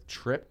Castellanos might have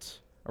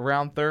tripped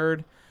around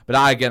third, but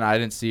I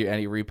didn't see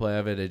any replay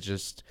of it. It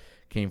just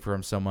came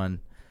from someone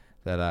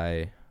that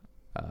I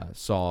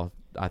saw,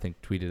 I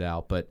think, tweeted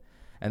out.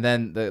 And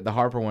then the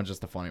Harper one's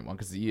just a funny one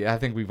because I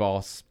think we've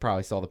all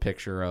probably saw the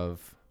picture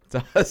of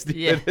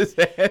Dusty with his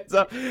hands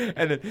up,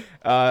 and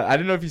I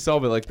don't know if you saw,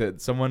 but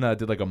someone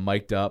did a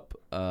mic'd up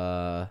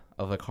of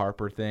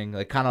Harper thing,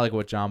 kind of like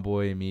what John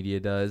Boy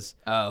Media does.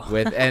 Oh,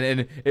 with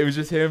and it was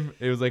just him.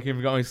 It was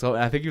him going slow.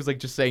 And I think he was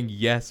just saying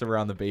yes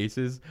around the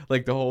bases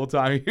the whole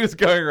time he was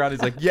going around.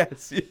 He's like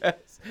yes,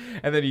 yes,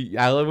 and then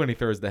I love when he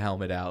throws the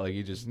helmet out.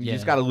 You just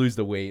got to lose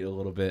the weight a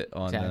little bit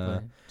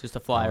on just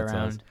to fly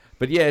around.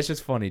 But yeah, it's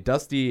just funny.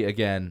 Dusty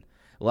again.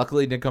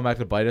 Luckily, it didn't come back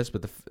to bite us,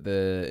 but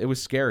it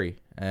was scary,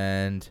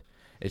 and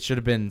it should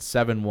have been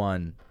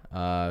 7-1,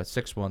 6-1,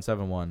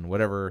 7-1,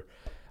 whatever.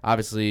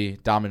 Obviously,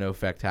 domino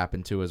effect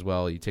happened too as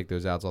well. You take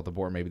those outs off the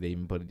board, maybe they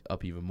even put it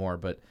up even more.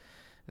 But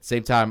at the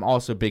same time,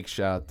 also big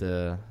shout out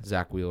to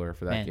Zach Wheeler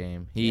for that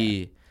game.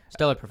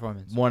 Stellar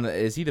performance.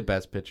 Is he the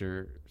best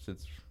pitcher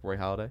since Roy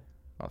Halladay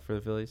for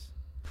the Phillies?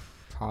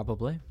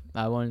 Probably.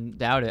 I wouldn't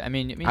doubt it. I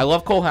mean, I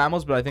love Cole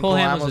Hamels, but I think Cole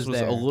Hamels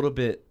was a little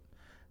bit.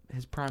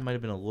 His prime might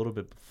have been a little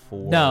bit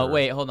before. No,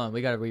 wait, hold on.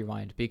 We got to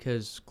rewind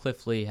because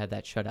Cliff Lee had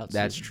that shutout season.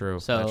 That's true.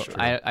 So That's true.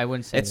 I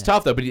wouldn't say it's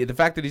tough, though, but the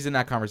fact that he's in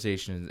that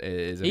conversation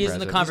is impressive. He's in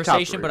the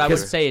conversation, but I would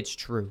say it's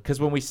true. Because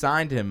when we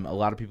signed him, a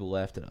lot of people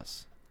laughed at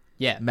us.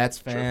 Yeah. Mets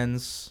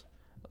fans,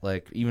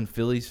 even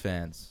Phillies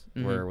fans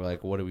were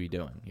like, what are we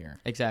doing here?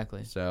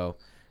 Exactly. So,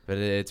 but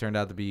it turned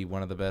out to be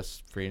one of the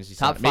best free agency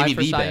top signings. Maybe maybe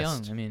for the Cy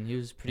best. Young. I mean, he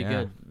was pretty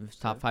good.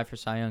 Top 5 for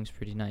Cy Young's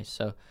pretty nice.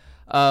 So,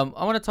 I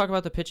want to talk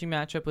about the pitching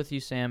matchup with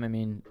you, Sam. I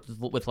mean,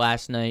 with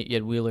last night, you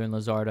had Wheeler and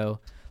Luzardo.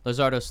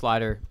 Luzardo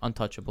slider,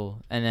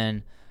 untouchable. And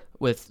then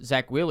with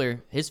Zach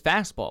Wheeler, his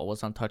fastball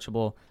was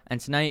untouchable. And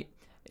tonight,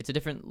 it's a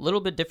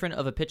little bit different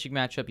of a pitching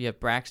matchup. You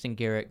have Braxton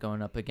Garrett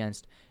going up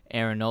against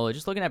Aaron Nola.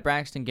 Just looking at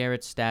Braxton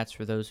Garrett's stats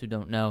for those who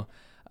don't know,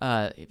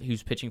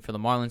 who's pitching for the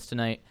Marlins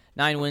tonight.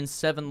 9 wins,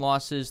 7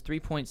 losses,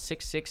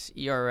 3.66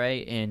 ERA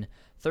in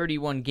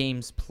 31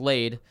 games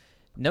played.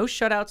 No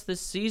shutouts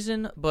this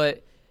season,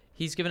 but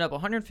he's given up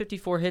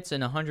 154 hits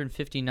and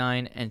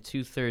 159 and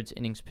 2/3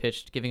 innings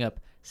pitched, giving up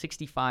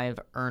 65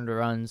 earned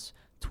runs,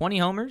 20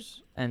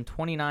 homers, and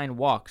 29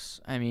 walks.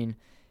 I mean,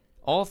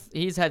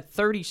 he's had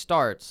 30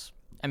 starts.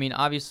 I mean,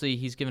 obviously,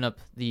 he's given up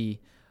the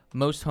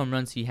most home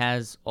runs he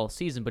has all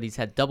season, but he's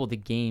had double the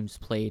games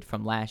played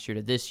from last year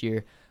to this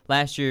year.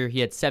 Last year, he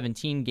had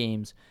 17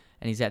 games,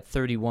 and he's at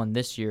 31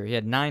 this year. He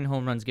had 9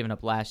 home runs given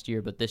up last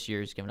year, but this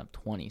year he's given up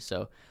 20.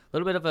 So a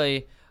little bit of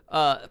a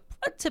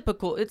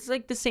typical, it's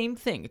like the same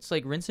thing. It's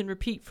like rinse and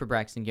repeat for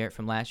Braxton Garrett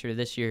from last year to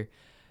this year.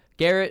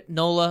 Garrett,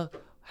 Nola,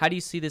 how do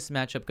you see this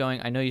matchup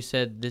going? I know you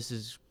said this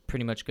is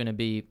pretty much going to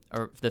be,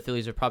 or the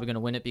Phillies are probably going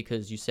to win it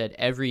because you said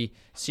every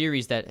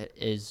series that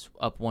is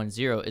up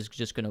 1-0 is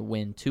just going to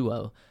win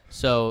 2-0.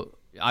 So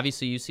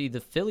obviously you see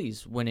the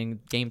Phillies winning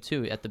game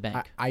 2 at the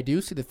bank. I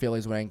do see the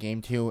Phillies winning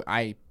game 2.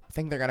 I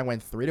think they're going to win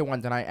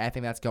 3-1 tonight. I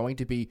think that's going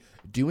to be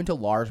due into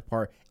large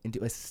part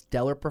into a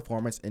stellar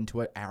performance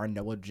into an Aaron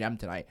Nola gem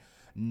tonight.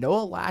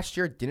 Nola last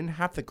year didn't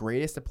have the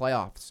greatest of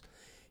playoffs.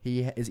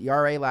 His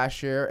ERA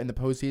last year in the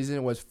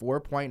postseason was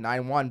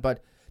 4.91,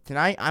 but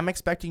tonight I'm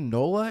expecting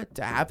Nola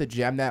to have the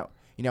gem that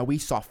we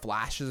saw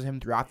flashes of him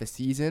throughout the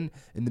season.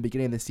 In the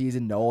beginning of the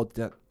season, Nola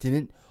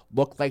didn't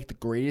look like the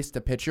greatest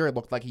the pitcher. It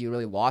looked like he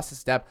really lost a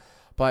step.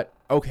 But,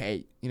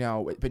 okay,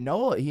 but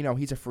Nola,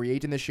 he's a free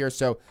agent this year,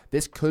 so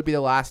this could be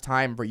the last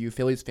time for you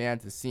Phillies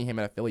fans to see him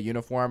in a Philly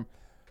uniform.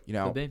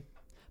 Could be.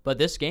 But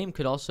this game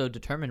could also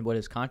determine what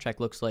his contract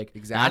looks like.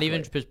 Exactly. Not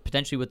even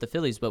potentially with the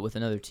Phillies, but with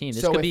another team.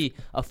 This could be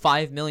a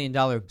 $5 million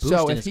boost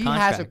in his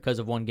contract because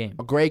of one game.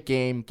 A great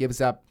game,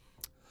 gives up,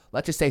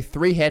 let's just say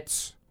 3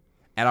 hits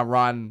and a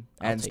run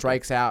and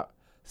strikes out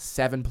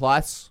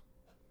 7+.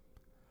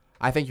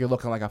 I think you're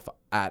looking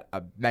at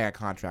a mega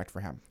contract for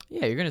him.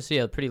 Yeah, you're going to see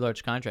a pretty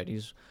large contract.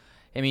 He's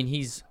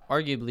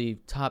arguably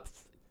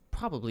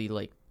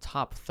probably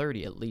top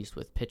 30 at least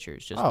with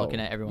pitchers, just looking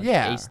at everyone's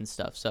pace and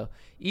stuff. So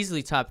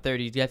easily top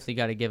 30. You definitely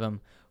got to give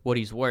him what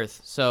he's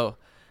worth. So,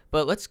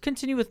 but let's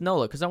continue with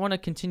Nola, because I want to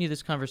continue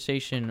this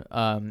conversation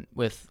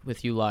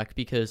with you, Locke,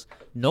 because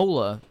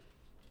Nola,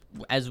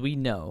 as we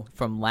know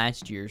from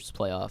last year's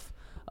playoff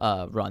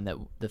run that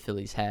the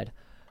Phillies had,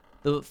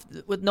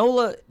 with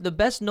Nola, the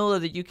best Nola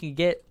that you can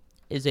get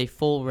is a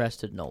full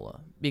rested Nola,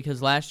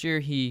 because last year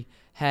he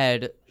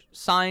had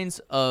signs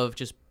of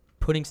just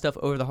putting stuff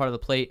over the heart of the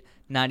plate,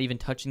 not even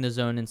touching the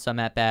zone in some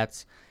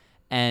at-bats.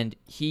 And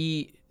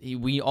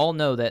we all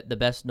know that the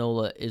best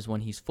Nola is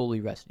when he's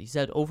fully rested. He's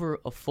had over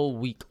a full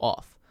week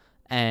off.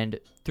 And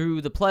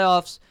through the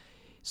playoffs,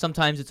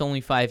 sometimes it's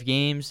only 5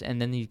 games,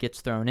 and then he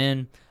gets thrown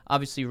in.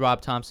 Obviously,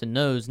 Rob Thompson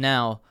knows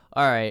now,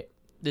 all right,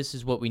 this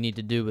is what we need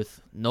to do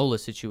with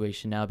Nola's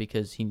situation now,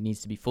 because he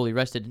needs to be fully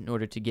rested in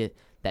order to get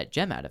that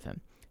gem out of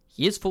him.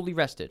 He is fully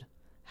rested.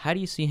 How do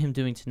you see him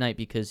doing tonight,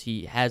 because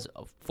he has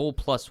a full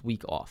plus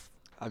week off?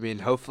 I mean,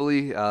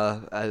 hopefully,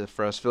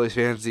 for us Phillies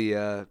fans, he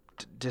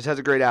just has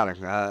a great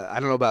outing. I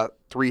don't know about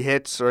 3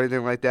 hits or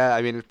anything like that.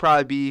 I mean, it'd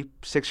probably be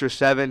 6 or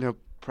 7.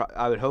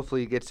 I would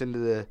hopefully he gets into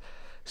the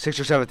 6th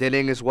or 7th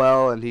inning as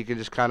well, and he can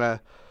just kind of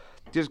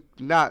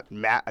I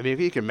mean, if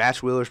he can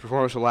match Wheeler's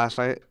performance from last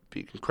night, it'd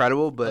be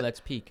incredible. But that's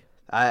peak.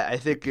 I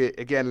think,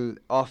 again,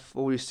 off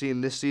what we've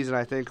seen this season,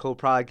 I think he'll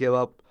probably give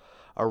up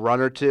a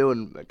run or two,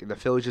 and the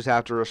Phillies just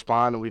have to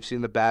respond. And we've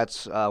seen the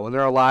bats, when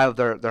they're alive,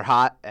 they're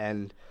hot,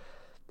 and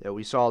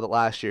we saw that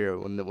last year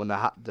when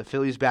the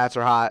Phillies bats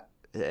are hot,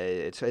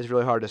 it's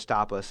really hard to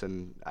stop us.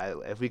 And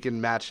if we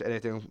can match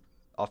anything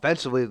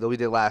offensively that we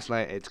did last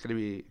night, it's going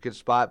to be a good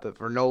spot. But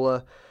for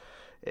Nola,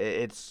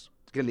 it's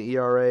getting the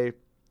ERA.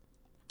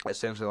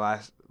 Essentially,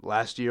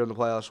 last year in the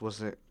playoffs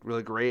wasn't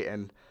really great.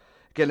 And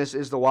again, this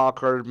is the wild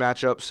card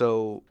matchup,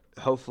 so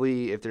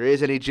hopefully, if there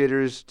is any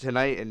jitters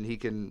tonight, and he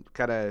can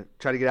kind of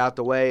try to get out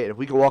the way, and if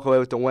we can walk away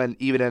with the win,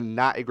 even in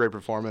not a great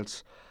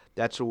performance,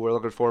 that's what we're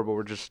looking for. But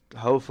we're just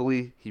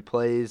hopefully he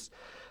plays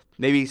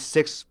maybe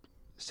 6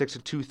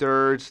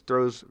 2/3,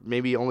 throws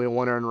maybe only a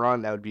 1 earned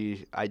run. That would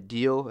be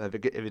ideal. If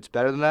it's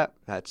better than that,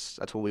 that's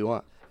what we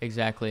want.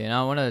 Exactly, and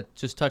I want to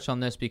just touch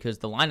on this because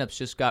the lineups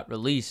just got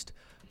released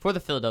for the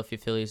Philadelphia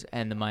Phillies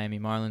and the Miami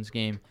Marlins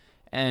game.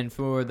 And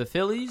for the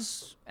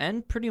Phillies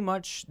and pretty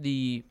much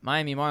the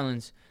Miami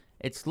Marlins,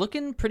 it's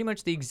looking pretty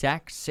much the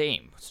exact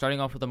same. Starting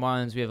off with the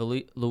Marlins, we have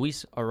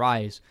Luis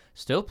Arraez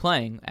still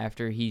playing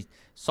after he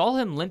saw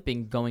him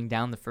limping going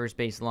down the first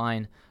base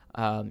line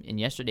in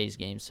yesterday's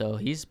game. So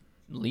he's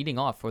leading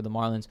off for the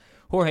Marlins.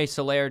 Jorge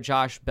Soler,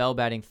 Josh Bell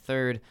batting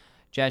 3rd.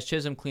 Jazz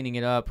Chisholm cleaning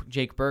it up.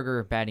 Jake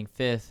Berger batting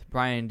 5th.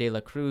 Brian De La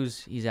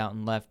Cruz, he's out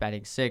in left,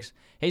 batting 6th.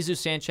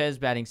 Jesus Sanchez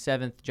batting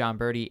 7th. John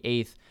Birdie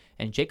 8th.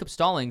 And Jacob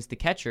Stallings, the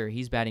catcher,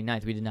 he's batting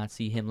 9th. We did not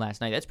see him last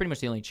night. That's pretty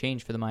much the only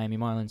change for the Miami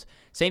Marlins.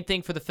 Same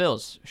thing for the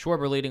Phils.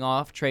 Schwarber leading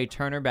off. Trey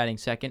Turner batting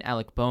 2nd.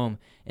 Alec Boehm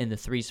in the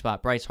 3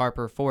 spot. Bryce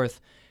Harper 4th.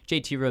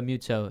 JT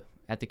Realmuto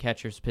at the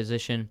catcher's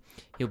position.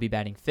 He'll be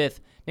batting 5th.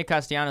 Nick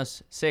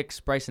Castellanos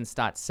 6th. Bryson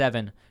Stott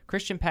 7th.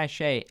 Christian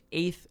Pache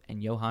 8th.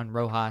 And Johan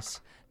Rojas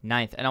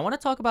 9th. And I want to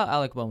talk about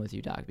Alec Boehm with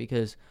you, Doc,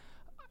 because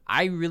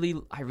I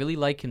really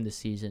like him this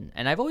season,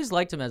 and I've always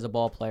liked him as a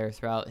ball player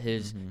throughout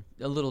his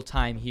a little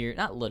time here.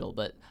 Not little,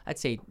 but I'd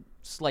say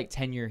slight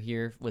tenure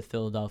here with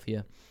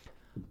Philadelphia.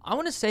 I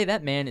want to say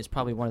that man is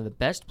probably one of the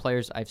best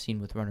players I've seen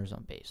with runners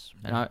on base,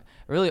 and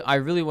I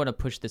really want to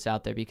push this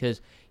out there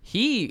because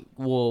he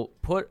will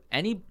put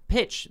any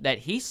pitch that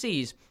he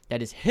sees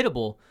that is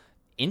hittable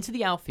into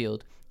the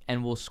outfield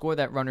and will score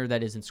that runner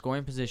that is in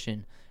scoring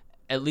position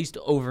at least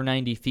over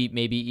 90 feet,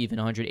 maybe even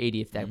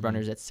 180 if that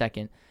runner's at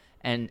second.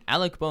 And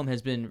Alec Boehm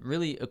has been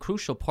really a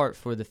crucial part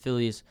for the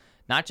Phillies,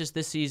 not just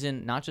this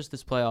season, not just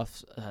this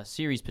playoff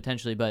series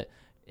potentially, but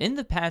in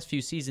the past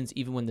few seasons,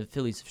 even when the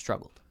Phillies have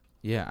struggled.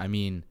 Yeah, I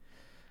mean,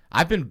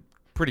 I've been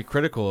pretty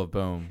critical of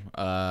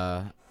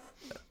Boehm,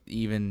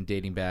 even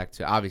dating back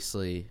to,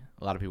 obviously,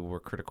 a lot of people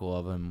were critical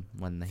of him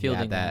when he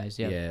had that. Wise,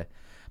 yep. Yeah.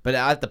 But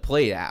at the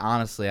plate,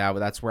 honestly,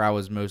 that's where I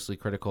was mostly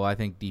critical. I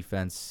think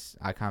defense,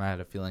 I kind of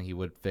had a feeling he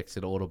would fix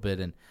it a little bit,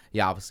 and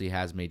he obviously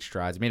has made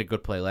strides. He made a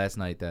good play last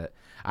night that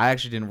I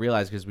actually didn't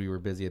realize because we were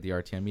busy at the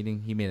RTM meeting.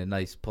 He made a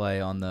nice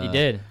play on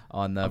the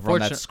run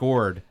that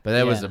scored, but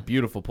that was a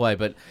beautiful play.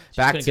 But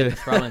back to the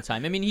throw in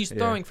time. I mean, he's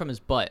throwing from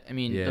his butt. I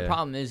mean, the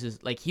problem is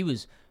like he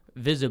was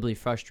visibly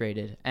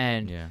frustrated,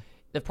 and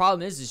the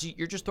problem is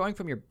you're just throwing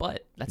from your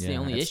butt. That's the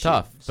only issue. It's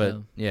tough.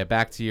 So. But,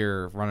 back to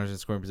your runners in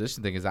scoring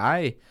position thing is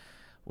I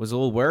was a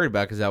little worried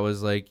about because I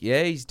was like,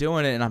 yeah, he's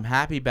doing it, and I'm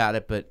happy about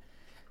it, but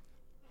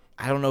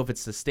I don't know if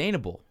it's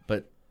sustainable.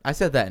 But I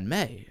said that in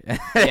May.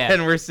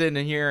 And we're sitting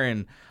in here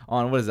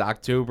on,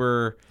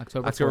 October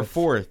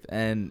 4th,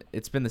 and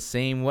it's been the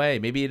same way.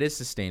 Maybe it is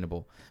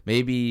sustainable.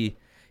 Maybe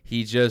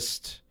he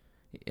just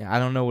 – I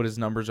don't know what his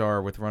numbers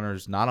are with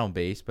runners not on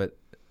base, but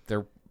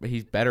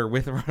he's better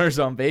with runners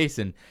on base,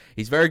 and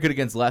he's very good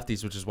against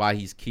lefties, which is why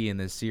he's key in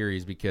this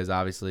series because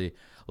obviously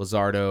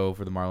Luzardo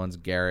for the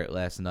Marlins, Garrett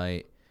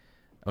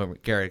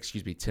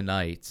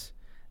tonight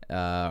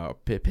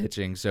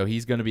pitching. So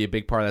he's going to be a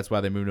big part. That's why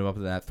they moved him up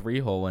to that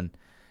 3-hole. And,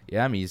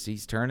 I mean,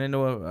 he's turned into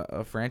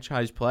a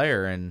franchise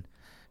player, and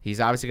he's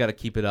obviously got to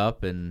keep it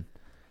up. And,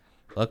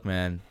 look,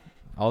 man,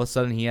 all of a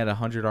sudden he had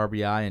 100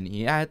 RBI, and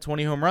he had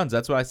 20 home runs.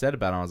 That's what I said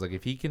about him. I was like,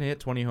 if he can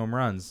hit 20 home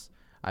runs,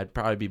 I'd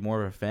probably be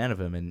more of a fan of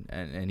him,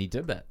 and he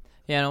did that.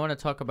 Yeah, and I want to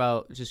talk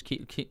about just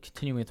keep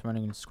continuing with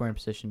running in scoring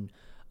position,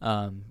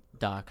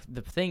 Doc.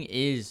 The thing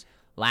is,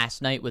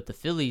 last night with the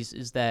Phillies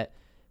is that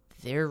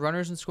their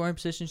runners in scoring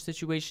position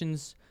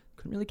situations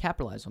couldn't really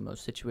capitalize on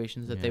those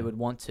situations that they would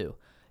want to.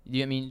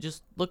 I mean,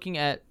 just looking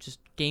at just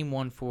game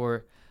one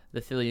for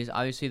the Phillies,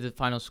 obviously the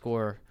final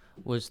score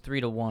was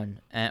 3-1,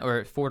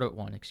 or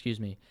 4-1,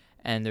 excuse me,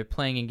 and they're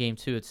playing in game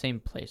two at the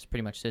same place,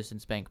 pretty much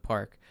Citizens Bank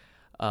Park.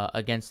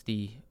 Against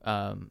the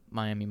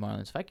Miami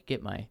Marlins. If I could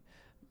get my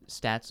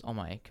stats on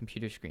my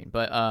computer screen.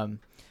 But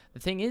the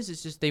thing is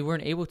just they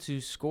weren't able to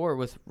score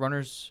with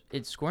runners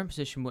in scoring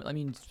position. I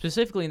mean,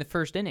 specifically in the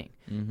first inning.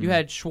 Mm-hmm. You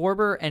had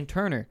Schwarber and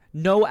Turner,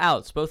 no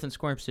outs, both in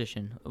scoring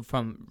position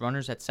from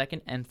runners at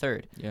second and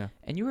third. Yeah.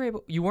 And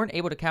you weren't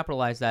able to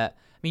capitalize that.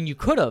 I mean, you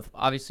could have.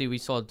 Obviously, we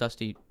saw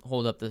Dusty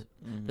hold up the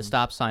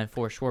stop sign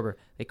for Schwarber.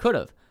 They could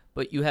have.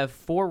 But you have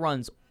 4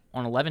 runs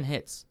on 11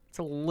 hits. It's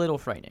a little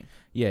frightening.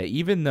 Yeah,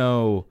 even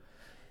though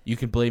you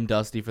can blame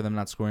Dusty for them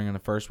not scoring on the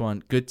first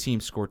one, good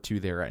teams score 2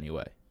 there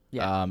anyway.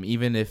 Yeah.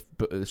 Even if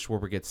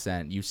Schwarber gets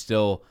sent, you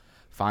still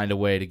find a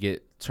way to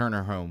get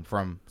Turner home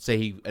from, say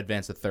he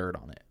advanced a third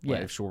on it. Yeah.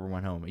 Right, if Schwarber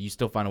went home. You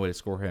still find a way to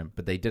score him,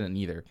 but they didn't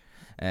either.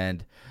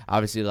 And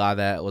obviously a lot of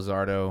that,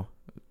 Luzardo,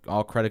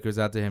 all credit goes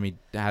out to him. He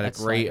had a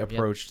great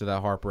approach to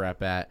that Harper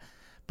at-bat.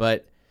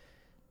 But,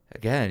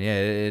 again,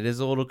 it is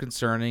a little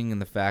concerning in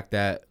the fact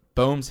that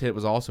Bohm's hit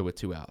was also with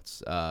 2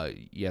 outs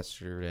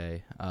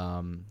yesterday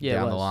down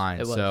the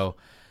line. So,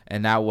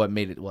 and that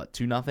made it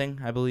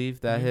 2-0, I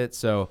believe, that hit.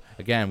 So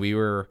again, we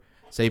were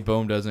say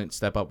Bohm doesn't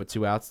step up with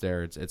 2 outs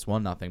there, it's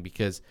 1-0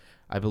 because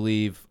I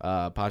believe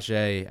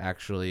Pache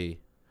actually,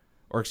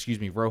 or excuse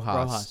me,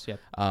 Rojas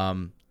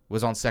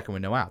was on second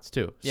with no outs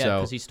too. Yeah,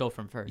 because he stole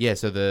from first. Yeah,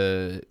 so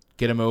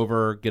get him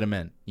over, get him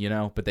in,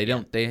 But they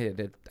don't. They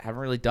haven't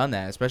really done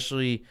that.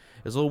 Especially,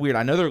 it's a little weird.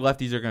 I know their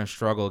lefties are going to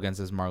struggle against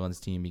this Marlins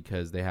team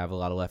because they have a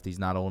lot of lefties.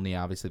 Not only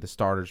obviously the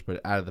starters,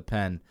 but out of the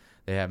pen,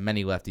 they have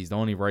many lefties. The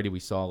only righty we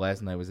saw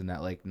last night was in that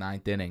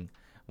 9th inning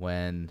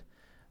when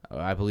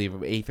I believe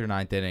 8th or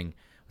 9th inning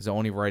was the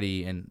only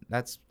righty, and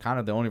that's kind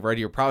of the only righty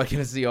you're probably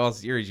going to see all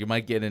series. You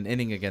might get an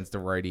inning against a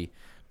righty,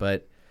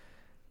 but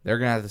they're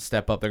going to have to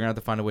step up. They're going to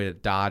have to find a way to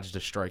dodge the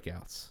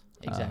strikeouts.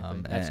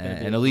 Exactly.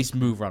 And at least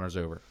move runners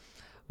over.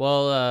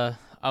 Well,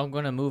 I'm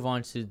going to move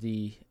on to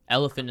the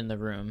elephant in the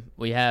room.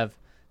 We have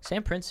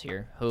Sam Prince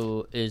here,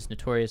 who is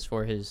notorious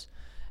for his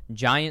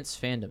Giants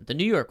fandom. The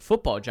New York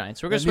Football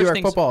Giants. We're going to switch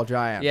things. Football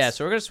Giants. Yeah,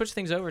 so we're going to switch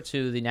things over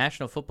to the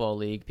National Football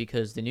League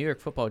because the New York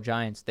Football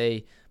Giants,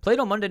 they played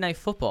on Monday Night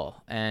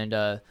Football, and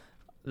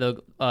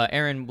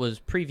Aaron was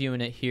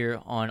previewing it here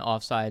on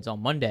Offsides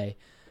on Monday.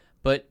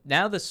 But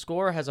now the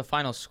score has a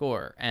final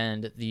score,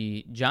 and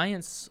the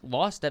Giants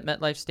lost at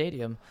MetLife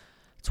Stadium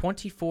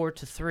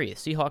 24-3.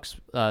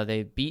 Seahawks,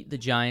 they beat the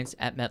Giants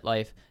at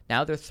MetLife.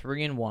 Now they're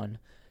 3-1.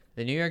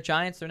 The New York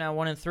Giants, they're now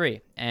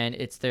 1-3, and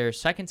it's their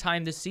second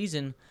time this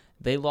season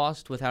they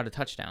lost without a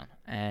touchdown,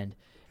 and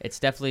it's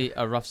definitely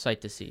a rough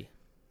sight to see.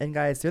 And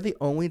guys, they're the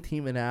only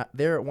team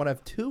they're one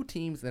of 2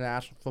 teams in the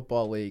National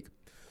Football League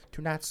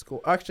to not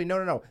score. Actually,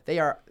 no. They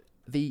are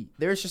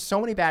there's just so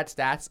many bad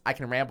stats I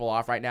can ramble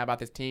off right now about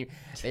this team.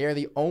 They are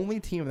the only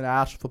team in the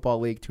National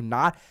Football League to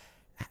not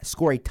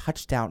score a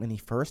touchdown in the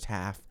first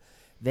half.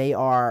 They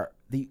are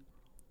you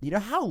know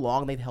how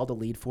long they've held a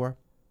lead for?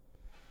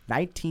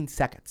 19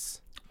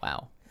 seconds.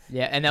 Wow.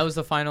 Yeah, and that was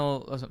the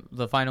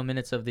final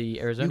minutes of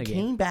the Arizona game.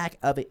 You came back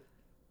of a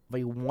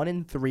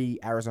 1-3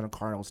 Arizona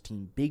Cardinals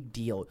team. Big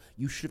deal.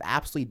 You should have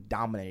absolutely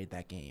dominated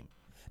that game.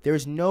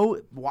 There's no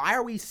 – why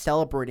are we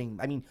celebrating?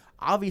 I mean,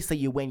 obviously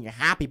you win, you're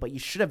happy, but you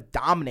should have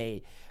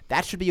dominated.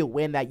 That should be a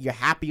win that you're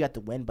happy you got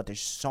the win, but there's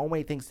so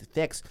many things to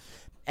fix.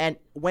 And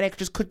when it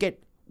just could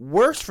get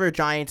worse for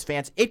Giants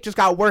fans, it just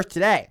got worse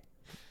today.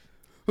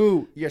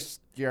 Who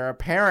your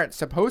parent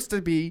supposed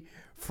to be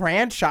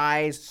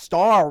franchise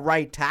star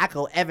right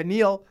tackle Evan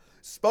Neal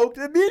spoke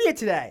to the media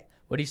today.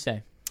 What did he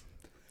say?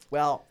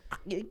 Well,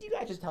 you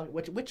guys just tell me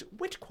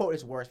which quote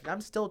is worse.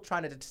 I'm still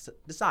trying to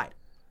decide.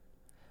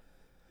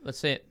 Let's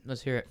say it.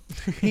 Let's hear it.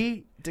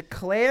 He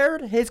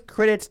declared his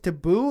critics to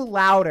boo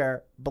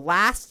louder,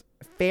 blast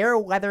fair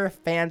weather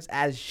fans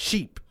as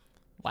sheep.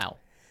 Wow.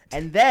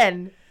 And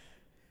then,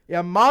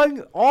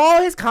 among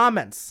all his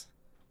comments,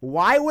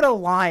 why would a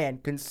lion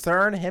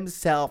concern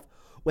himself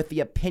with the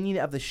opinion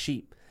of the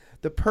sheep?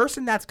 The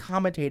person that's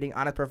commentating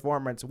on his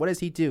performance, what does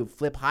he do?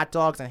 Flip hot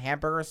dogs and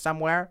hamburgers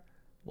somewhere?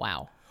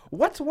 Wow.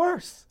 What's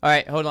worse? All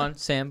right, hold on,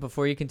 Sam.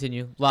 Before you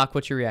continue, Locke,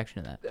 what's your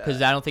reaction to that?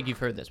 Because I don't think you've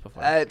heard this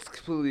before. It's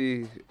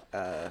completely.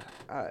 I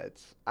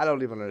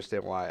don't even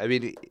understand why. I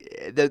mean,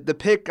 the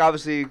pick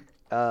obviously.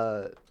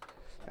 I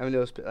mean, it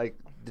was like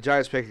the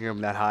Giants picking him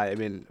that high. I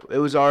mean, it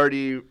was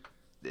already.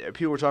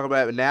 People were talking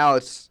about it, but now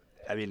it's.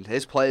 I mean,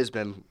 his play has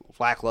been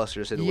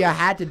lackluster. You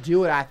had to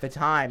do it at the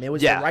time. It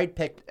was the right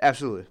pick.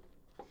 Absolutely.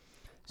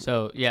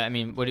 So yeah, I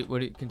mean,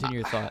 continue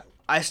your thought?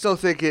 I still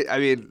think it. I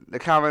mean, the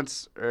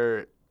comments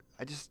are.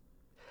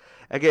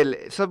 Again,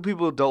 some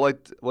people don't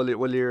like when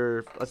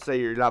you're, let's say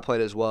you're not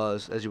playing as well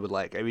as you would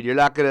like. I mean, you're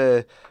not going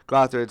to go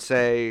out there and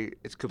say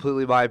it's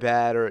completely my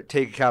bad or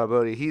take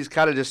accountability. He's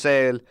kind of just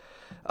saying,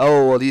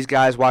 oh, well, these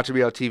guys watching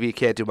me on TV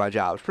can't do my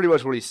job. It's pretty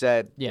much what he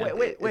said. Yeah.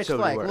 Which,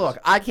 look,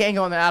 I can't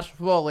go in the National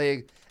Football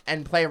League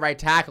and play right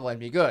tackle and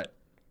be good.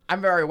 I'm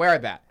very aware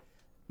of that.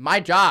 My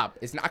job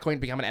is not going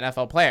to become an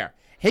NFL player.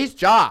 His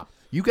job,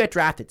 you get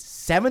drafted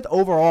 7th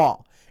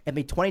overall in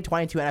the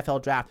 2022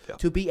 NFL draft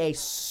to be a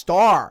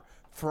star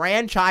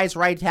franchise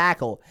right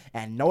tackle,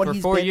 and know what for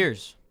he's 4 been?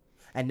 years.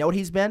 And know what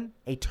he's been?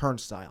 A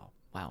turnstile.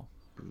 Wow.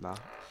 No.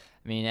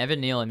 I mean, Evan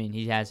Neal. I mean,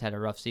 he has had a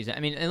rough season. I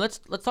mean, and let's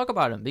talk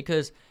about him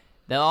because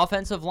the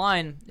offensive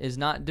line is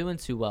not doing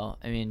too well.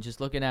 I mean,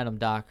 just looking at him,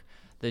 Doc.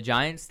 The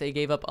Giants, they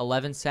gave up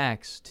 11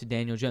 sacks to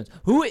Daniel Jones,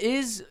 who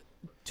is,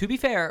 to be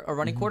fair, a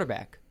running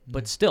quarterback,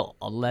 but still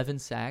 11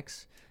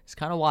 sacks. It's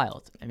kind of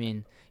wild. I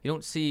mean, you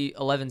don't see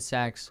 11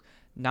 sacks,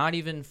 not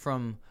even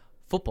from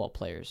football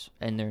players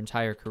in their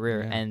entire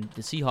career, and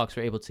the Seahawks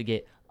were able to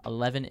get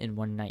 11 in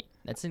one night.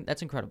 That's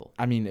incredible.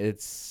 I mean,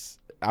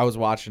 I was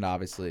watching,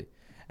 obviously,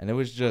 and it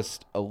was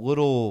just a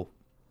little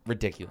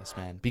ridiculous,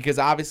 man, because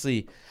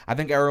obviously I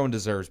think everyone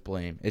deserves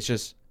blame. It's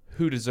just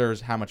who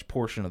deserves how much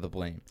portion of the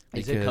blame.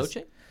 Is it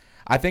coaching?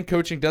 I think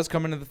coaching does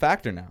come into the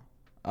factor now.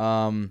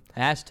 It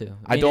has to.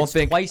 I don't it's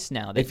think twice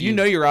now. If you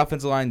know your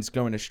offensive line is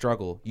going to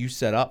struggle, you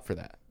set up for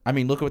that. I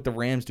mean, look at what the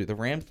Rams do. The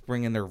Rams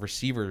bring in their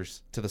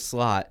receivers to the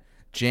slot,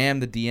 jam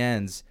the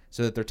DNs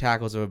so that their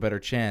tackles have a better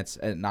chance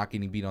at not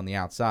getting beat on the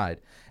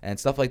outside and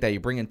stuff like that. You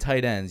bring in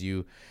tight ends.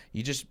 You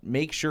just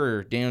make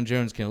sure Daniel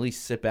Jones can at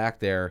least sit back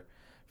there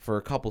for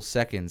a couple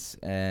seconds.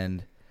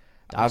 And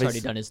Doc's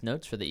already done his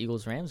notes for the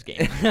Eagles-Rams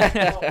game.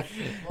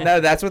 No,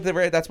 that's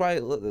why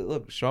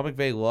look, Sean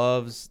McVay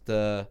loves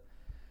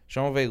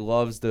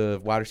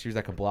the wide receivers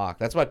that can block.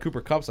 That's why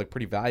Cooper Kupp's like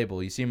pretty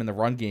valuable. You see him in the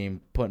run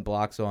game putting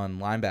blocks on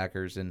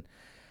linebackers, and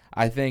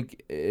I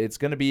think it's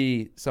going to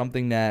be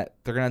something that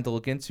they're going to have to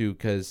look into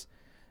because,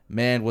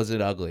 man, was it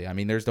ugly. I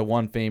mean, there's the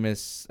one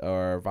famous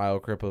or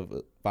viral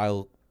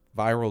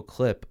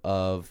clip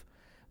of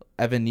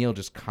Evan Neal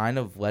just kind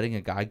of letting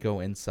a guy go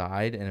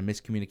inside and a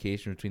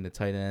miscommunication between the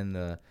tight end and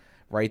the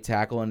right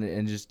tackle,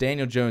 and just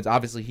Daniel Jones.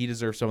 Obviously, he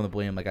deserves some of the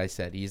blame. Like I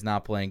said, he's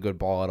not playing good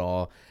ball at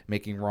all,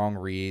 making wrong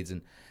reads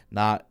and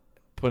not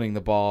putting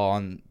the ball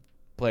on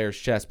players'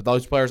 chest. But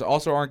those players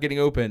also aren't getting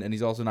open, and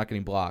he's also not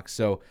getting blocks.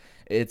 So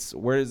it's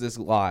where does this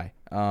lie?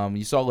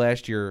 You saw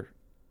last year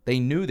they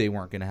knew they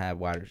weren't going to have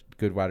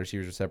good wide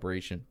receivers with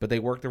separation, but they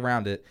worked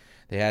around it.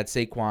 They had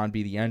Saquon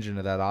be the engine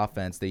of that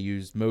offense. They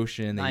used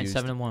motion.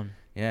 9-7-1.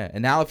 Yeah,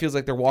 and now it feels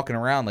like they're walking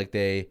around like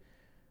they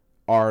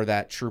are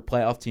that true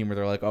playoff team where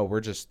they're like, oh, we're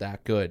just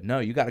that good. No,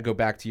 you got to go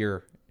back to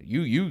your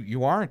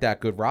you aren't that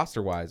good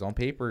roster-wise. On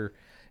paper,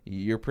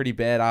 you're pretty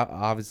bad,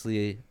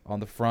 obviously, on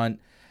the front.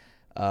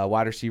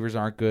 Wide receivers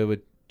aren't good with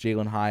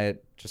Jalen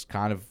Hyatt. Just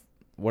kind of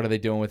what are they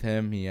doing with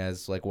him? He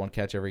has like one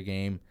catch every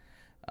game.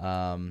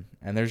 And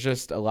there's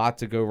just a lot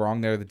to go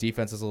wrong there. The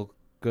defense is a little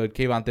good.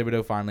 Kayvon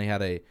Thibodeau finally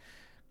had a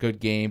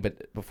good game,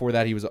 but before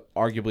that he was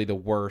arguably the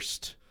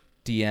worst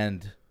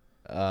D-end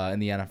in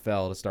the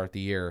NFL to start the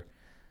year.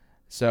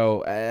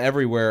 So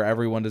everywhere,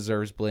 everyone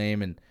deserves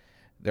blame, and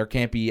there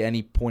can't be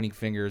any pointing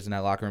fingers in that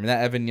locker room. And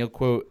that Evan Neal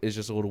quote is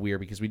just a little weird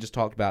because we just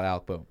talked about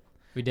Alec Bohm.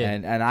 We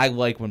did. And I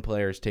like when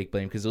players take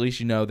blame because at least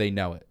they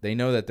know it. They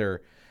know that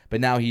they're – but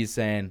now he's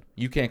saying,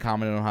 you can't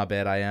comment on how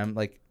bad I am.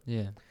 Like,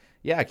 yeah,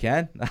 I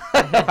can.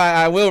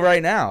 I will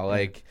right now.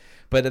 Like,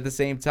 but at the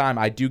same time,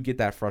 I do get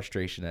that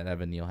frustration that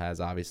Evan Neal has,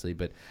 obviously.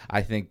 But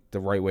I think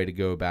the right way to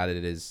go about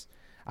it is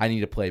I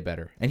need to play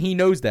better. And he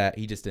knows that.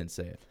 He just didn't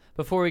say it.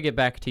 Before we get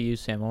back to you,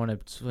 Sam, I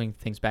want to swing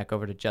things back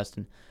over to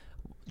Justin.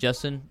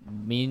 Justin,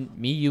 me,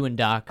 you, and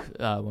Doc,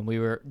 when we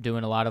were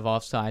doing a lot of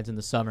offsides in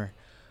the summer,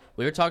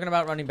 we were talking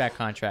about running back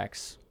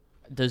contracts.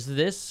 Does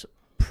this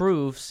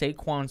prove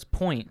Saquon's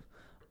point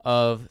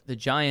of the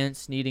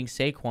Giants needing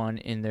Saquon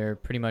in their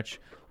pretty much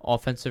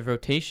offensive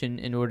rotation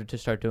in order to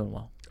start doing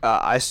well?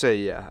 I say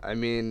yeah. I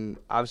mean,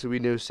 obviously we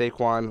knew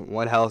Saquon,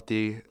 when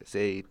healthy, is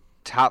a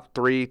top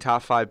 3,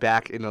 top 5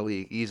 back in the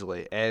league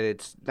easily. And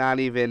it's not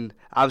even,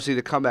 obviously,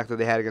 the comeback that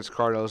they had against the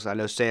Cardinals. I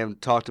know Sam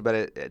talked about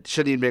it. It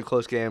shouldn't even been a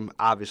close game.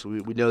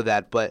 Obviously, we know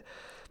that. But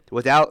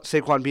without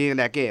Saquon being in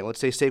that game, let's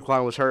say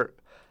Saquon was hurt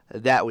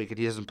that week and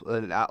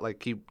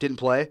he didn't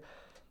play,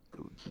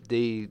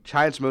 the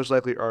Giants most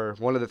likely are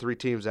one of the 3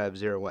 teams that have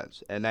 0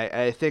 wins. And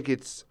I think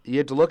you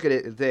have to look at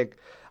it and think,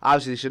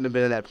 obviously, they shouldn't have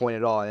been at that point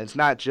at all. And it's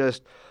not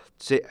just,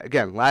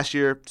 again, last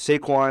year,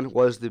 Saquon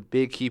was the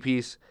big key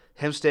piece.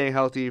 Him staying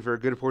healthy for a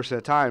good portion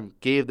of the time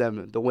gave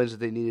them the wins that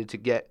they needed to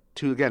get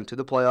to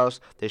the playoffs.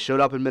 They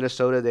showed up in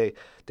Minnesota. They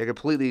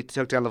completely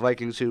took down the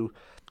Vikings, who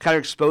kind of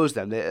exposed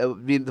them.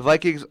 The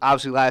Vikings,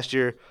 obviously, last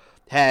year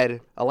had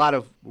a lot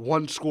of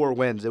one-score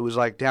wins. It was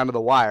like down to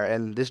the wire.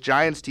 And this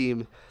Giants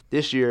team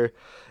this year,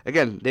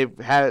 again, they've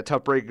had a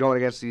tough break going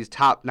against these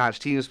top-notch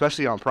teams,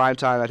 especially on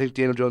primetime. I think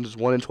Daniel Jones is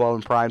 1-12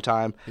 in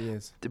primetime. He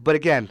is. But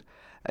again,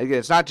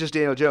 it's not just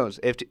Daniel Jones.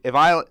 If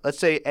let's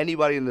say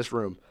anybody in this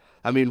room,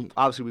 I mean,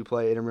 obviously we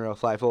play intramural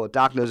flag football.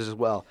 Doc knows this as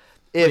well.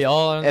 We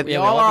all are at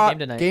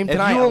the game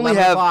tonight. If you only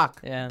have,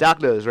 11:00.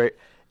 Doc knows, right?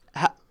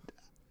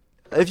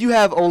 If you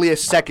have only a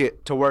second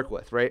to work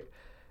with, right?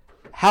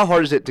 How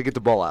hard is it to get the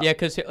ball out? Yeah,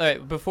 because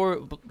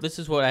this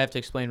is what I have to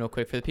explain real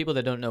quick. For the people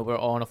that don't know, we're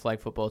all on a flag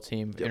football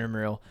team,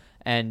 intramural,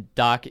 and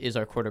Doc is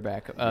our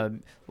quarterback.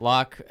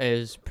 Locke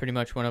is pretty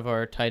much one of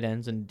our tight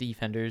ends and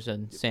defenders,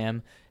 and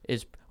Sam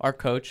is our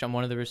coach. I'm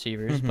one of the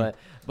receivers, but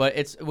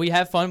we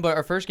have fun. But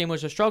our first game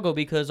was a struggle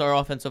because our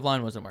offensive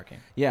line wasn't working.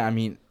 Yeah, I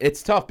mean,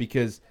 it's tough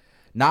because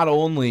not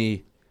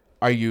only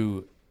are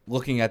you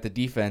looking at the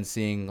defense,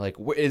 seeing like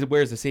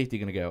where's the safety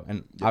going to go,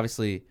 and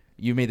obviously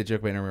you made the joke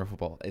about intramural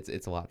football.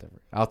 It's a lot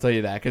different. I'll tell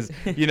you that because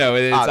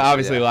it's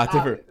obviously a lot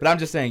different. But I'm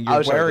just saying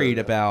you're worried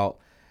about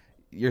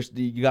you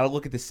got to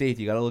look at the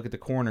safety, you got to look at the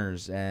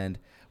corners and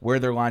where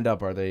they're lined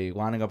up. Are they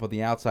lining up with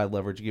the outside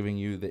leverage, giving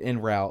you the in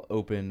route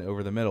open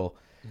over the middle?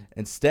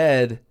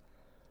 Instead,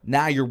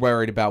 now you're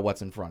worried about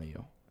what's in front of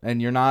you. And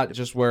you're not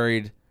just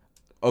worried,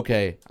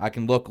 okay, I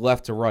can look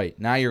left to right.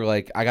 Now you're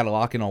like, I got to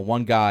lock in on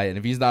one guy, and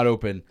if he's not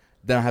open,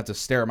 then I have to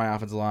stare at my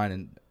offensive line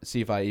and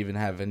see if I even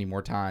have any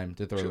more time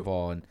to throw the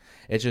ball. And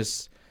it's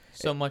just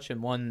so much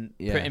in one.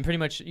 Yeah. And pretty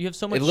much you have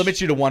so much. It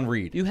limits you to one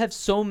read. You have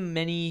so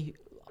many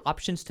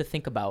options to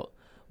think about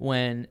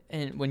when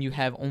you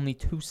have only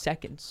 2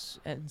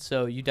 seconds, and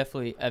so you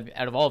definitely,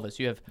 out of all of us,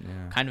 you have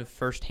kind of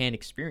firsthand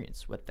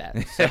experience with that.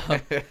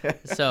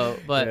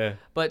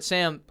 But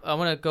Sam, I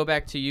want to go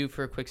back to you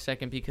for a quick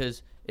second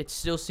because it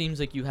still seems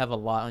like you have a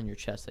lot on your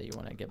chest that you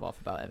want to give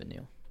off about Evan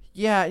Neal.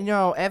 Yeah,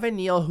 Evan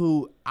Neal,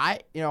 who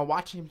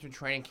watching him through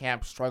training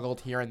camp, struggled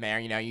here and there.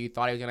 You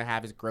thought he was going to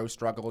have his growth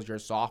struggles your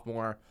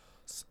sophomore.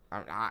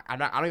 I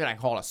don't even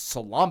call it a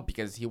slump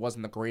because he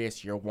wasn't the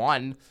greatest year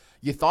one.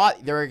 You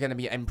thought there were going to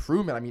be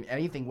improvement. I mean,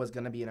 anything was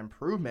going to be an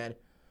improvement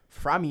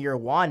from year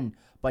one,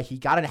 but he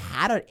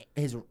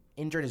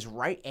injured his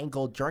right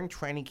ankle during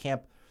training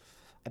camp.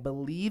 I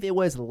believe it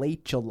was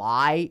late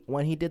July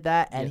when he did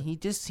that, and he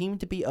just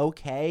seemed to be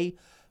okay.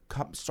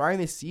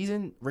 Starting this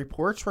season,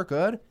 reports were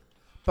good,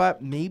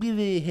 but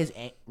maybe his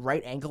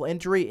right ankle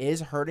injury is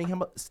hurting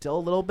him still a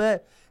little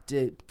bit.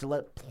 To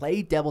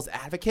play devil's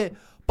advocate,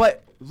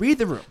 but read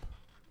the room.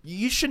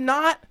 You should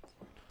not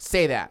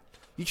say that.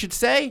 You should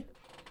say,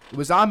 it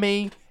was on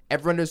me.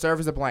 Everyone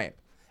deserves the blame.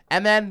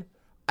 And then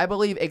I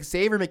believe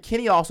Xavier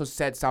McKinney also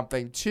said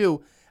something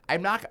too.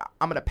 I'm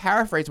going to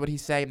paraphrase what he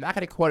said. I'm not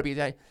going to quote it.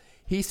 But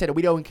he said,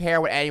 we don't care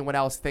what anyone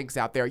else thinks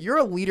out there. You're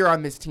a leader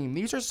on this team.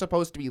 These are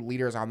supposed to be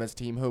leaders on this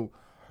team who,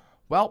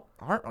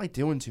 aren't really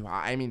doing too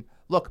high. I mean,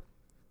 look,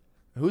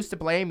 who's to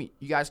blame?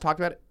 You guys talked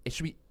about it. It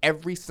should be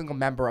every single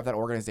member of that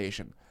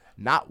organization,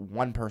 not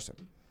one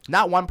person.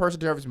 Not one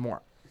person deserves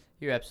more.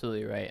 You're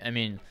absolutely right. I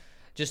mean,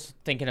 just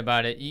thinking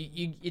about it,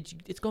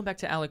 it's going back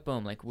to Alec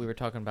Boehm, like we were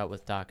talking about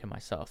with Doc and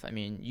myself. I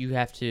mean, you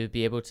have to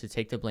be able to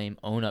take the blame,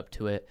 own up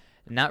to it,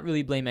 not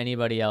really blame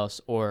anybody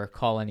else or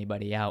call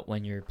anybody out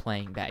when you're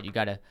playing bad. You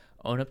got to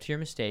own up to your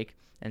mistake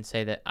and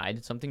say that I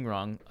did something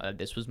wrong,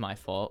 this was my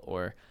fault,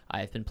 or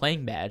I've been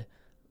playing bad,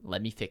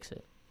 let me fix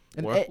it.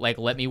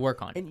 Let me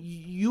work on it. And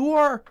you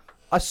are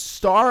a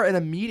star in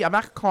a media. I'm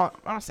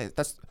not saying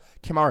that's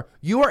Kamara.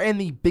 You are in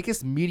the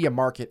biggest media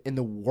market in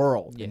the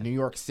world in New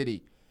York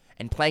City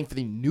and playing for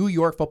the New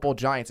York Football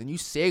Giants. And you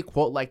say a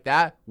quote like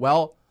that,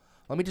 well,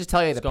 let me just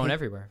tell you. It's going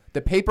everywhere.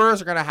 The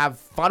papers are going to have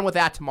fun with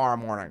that tomorrow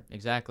morning.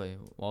 Exactly.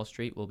 Wall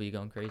Street will be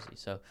going crazy.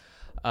 So,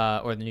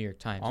 or the New York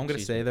Times. All I'm going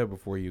to say, though,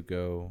 before you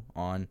go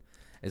on,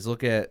 is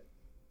look at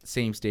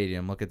same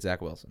stadium. Look at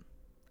Zach Wilson.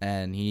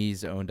 And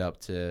he's owned up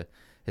to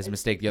his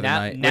mistake the other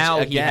night. Now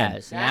he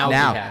has.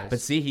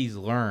 But see, he's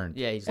learned.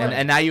 Yeah, he's learned.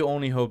 And now you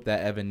only hope that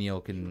Evan Neal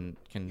can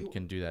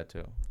do that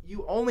too.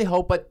 You only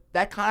hope, but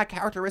that kind of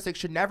characteristic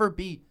should never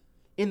be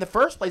in the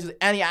first place with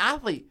any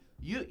athlete.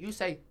 You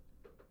say,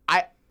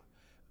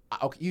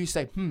 you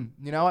say,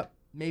 you know what?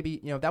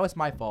 Maybe that was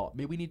my fault.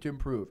 Maybe we need to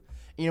improve.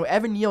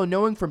 Evan Neal,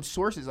 knowing from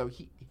sources,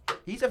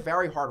 he's a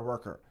very hard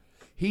worker.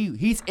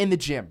 He's in the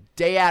gym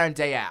day out and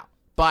day out,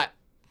 but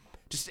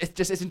it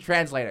just isn't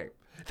translating.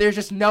 There's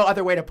just no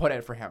other way to put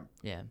it for him.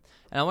 Yeah.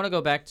 And I want to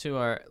go back to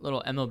our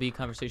little MLB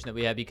conversation that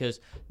we had because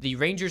the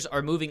Rangers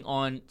are moving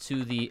on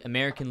to the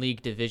American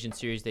League Division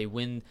Series. They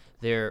win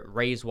their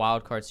Rays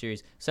Wild Card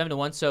Series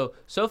 7-1.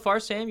 So far,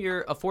 Sam,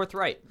 you're a fourth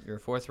right. You're a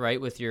fourth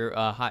right with your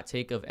hot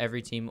take of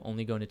every team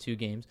only going to 2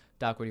 games.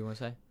 Doc, what do you want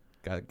to say?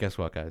 Guess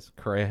what, guys?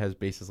 Correa has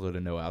bases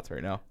loaded, no outs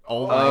right now.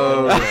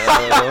 Oh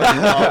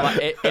my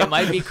goodness. It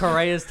might be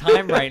Correa's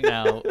time right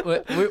now.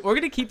 We're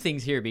gonna keep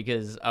things here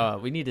because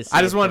we need to.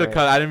 I just wanted to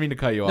cut. I didn't mean to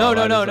cut you off.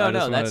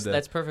 No.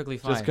 That's perfectly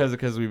fine. Just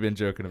because we've been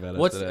joking about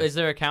it. Is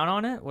there a count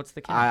on it? What's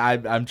the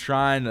count? I'm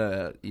trying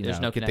to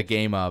get the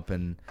game up,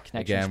 and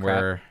again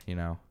where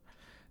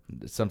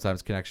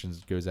sometimes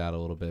connections goes out a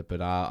little bit,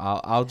 but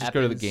I'll just go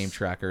to the game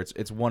tracker.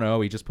 It's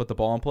 1-0. He just put the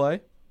ball in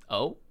play.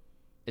 Oh.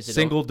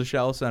 Singled to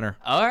shallow center.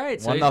 All right,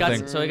 so he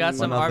got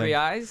some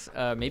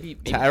RBIs. Maybe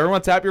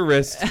everyone tap your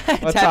wrist.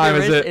 What tap time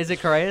your is wrist. it? Is it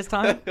Correa's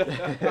time?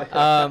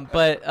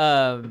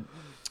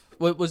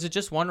 Was it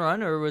just 1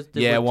 run or was?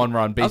 1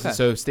 run. Basically, okay.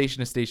 So station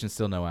to station,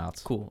 still no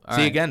outs. Cool. All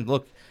See right. again,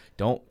 look,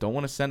 don't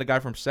want to send a guy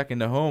from second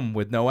to home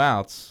with no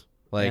outs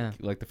like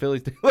the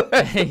Phillies do.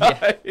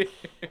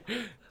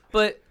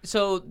 But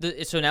so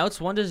now it's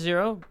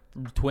 1-0.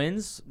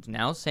 Twins.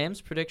 Now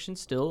Sam's prediction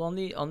still on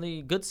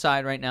the good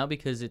side right now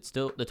because it's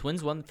still the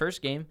Twins won the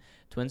first game.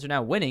 Twins are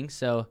now winning,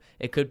 so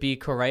it could be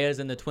Correa's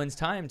and the Twins'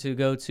 time to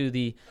go to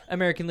the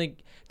American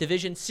League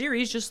Division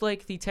Series, just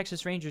like the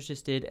Texas Rangers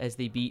just did as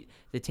they beat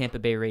the Tampa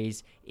Bay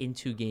Rays in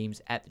 2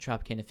 games at the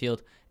Tropicana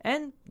Field.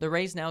 And the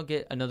Rays now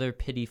get another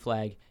pity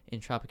flag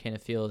in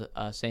Tropicana Field,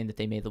 saying that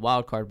they made the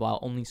wild card while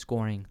only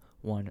scoring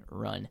 1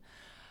 run.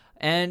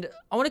 And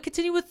I want to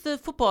continue with the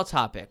football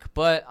topic,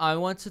 but I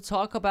want to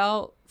talk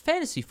about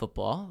fantasy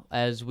football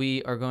as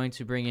we are going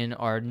to bring in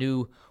our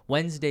new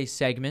Wednesday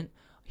segment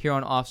here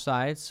on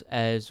Offsides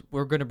as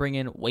we're going to bring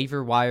in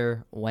Waiver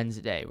Wire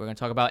Wednesday. We're going to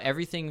talk about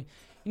everything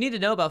you need to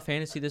know about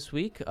fantasy this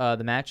week,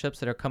 the matchups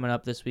that are coming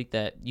up this week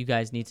that you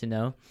guys need to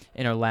know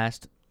in our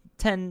last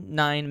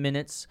 9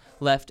 minutes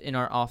left in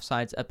our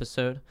Offsides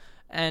episode.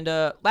 And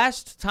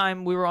last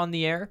time we were on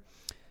the air,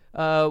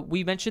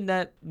 we mentioned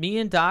that me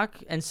and Doc,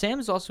 and Sam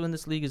is also in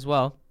this league as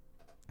well.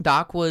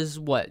 Doc was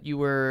what? You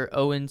were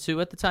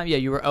 0-2 at the time? Yeah,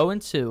 you were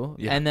 0-2.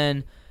 Yeah. And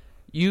then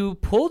you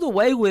pulled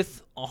away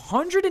with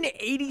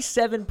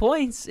 187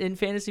 points in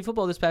fantasy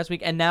football this past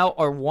week and now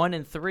are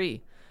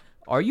 1-3.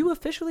 Are you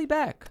officially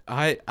back?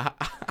 I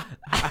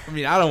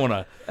mean, I don't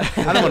want to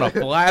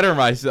flatter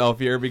myself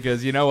here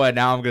because you know what?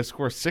 Now I'm going to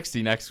score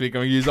 60 next week. I'm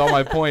going to use all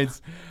my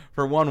points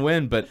for 1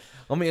 win, but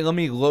let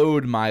me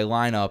load my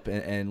lineup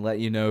and let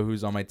you know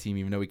who's on my team,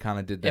 even though we kind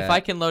of did that. If I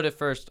can load it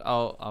first,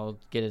 I'll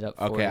get it up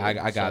for you. Okay,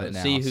 I got it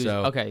now. See who's,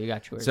 okay, you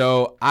got yours.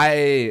 So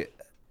I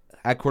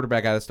at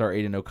quarterback got to start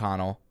Aidan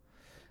O'Connell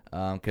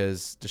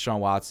because Deshaun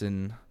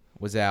Watson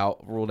was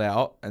ruled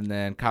out, and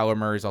then Kyler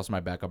Murray's also my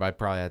backup. I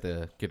probably had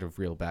to get a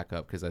real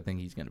backup because I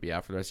think he's going to be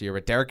out for the rest of the year.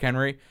 But Derrick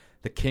Henry,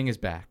 the king is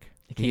back.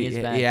 He is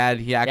back.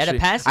 He actually.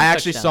 I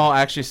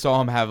actually saw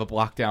him have a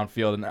block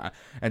downfield,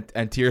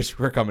 and tears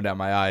were coming down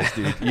my eyes,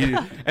 dude.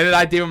 And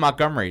then David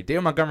Montgomery.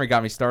 David Montgomery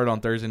got me started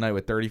on Thursday night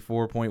with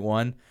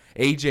 34.1.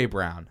 AJ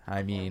Brown,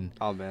 I mean,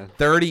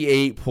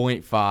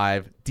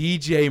 38.5.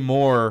 DJ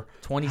Moore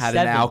 27.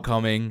 had an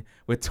outcoming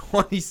with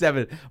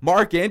 27.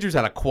 Mark Andrews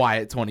had a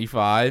quiet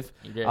 25.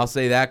 I'll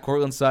say that.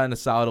 Cortland Sutton a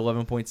solid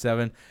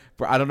 11.7.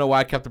 I don't know why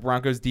I kept the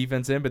Broncos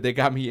defense in, but they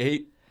got me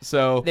 8.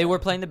 So they were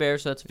playing the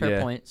Bears, so that's a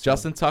fair point. So.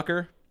 Justin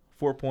Tucker,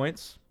 4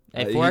 points.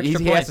 Hey, 4 extra points.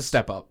 He has to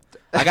step up.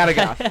 I gotta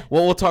go.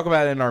 Well, we'll talk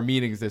about it in our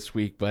meetings this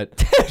week. But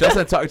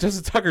Justin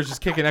Tucker's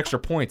just kicking extra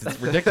points. It's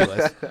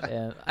ridiculous.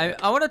 Yeah,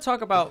 I want to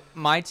talk about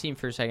my team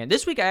for a second.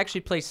 This week I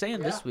actually play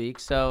Sam this week,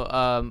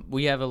 so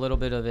we have a little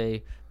bit of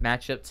a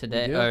matchup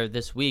today or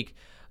this week.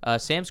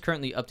 Sam's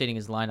currently updating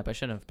his lineup. I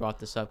shouldn't have brought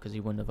this up because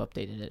he wouldn't have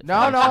updated it.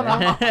 No.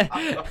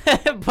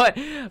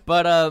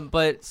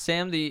 But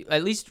Sam,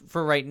 at least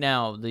for right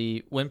now,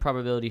 the win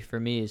probability for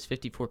me is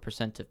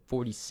 54% to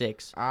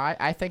 46.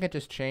 I think it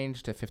just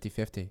changed to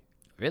 50-50.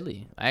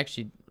 Really? I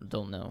actually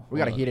don't know. We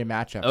got a heated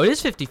matchup. Oh, it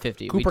is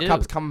 50-50. Cooper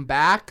Kupp's coming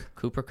back.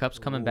 Cooper Kupp's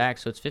coming back,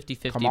 so it's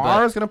 50-50.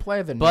 Kamara's going to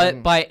play the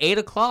But by 8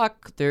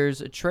 o'clock, there's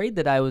a trade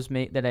that I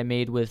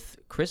made with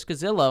Chris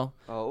Gazzillo.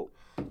 Oh.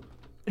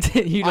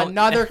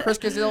 Another Chris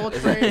Gazzillo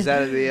trade? Is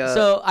that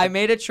So I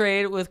made a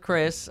trade with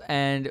Chris,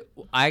 and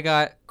I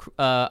got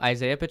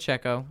Isaiah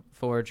Pacheco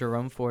for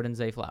Jerome Ford and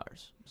Zay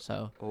Flowers.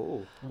 So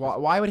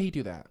why would he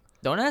do that?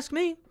 Don't ask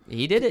me.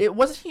 He did it.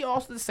 Wasn't he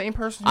also the same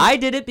person? I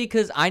did it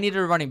because I needed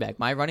a running back.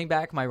 My running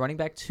back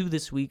 2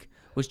 this week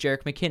was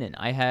Jerick McKinnon.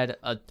 I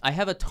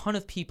have a ton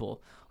of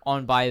people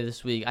on bye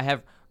this week. I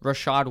have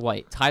Rashad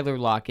White, Tyler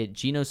Lockett,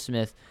 Geno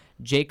Smith,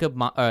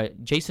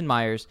 Jason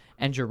Myers,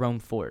 and Jerome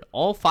Ford.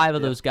 All 5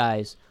 of those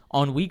guys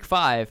on week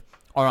 5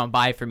 are on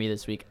bye for me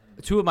this week.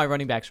 2 of my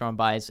running backs are on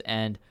byes,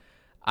 and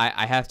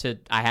I had to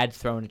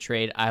throw in a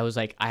trade. I was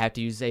like, I have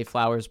to use Zay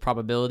Flowers'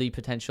 probability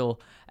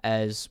potential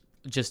as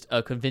just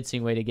a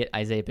convincing way to get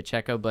Isaiah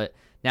Pacheco. But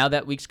now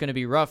that week's going to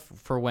be rough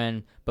for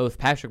when both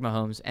Patrick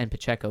Mahomes and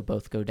Pacheco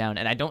both go down,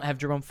 and I don't have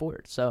Jerome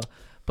Ford. So,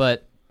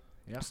 but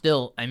Yeah.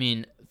 Still, I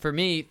mean, for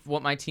me,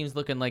 what my team's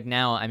looking like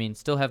now, I mean,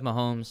 still have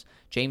Mahomes,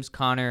 James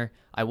Conner.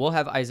 I will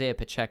have Isaiah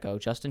Pacheco,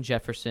 Justin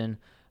Jefferson,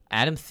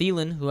 Adam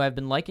Thielen, who I've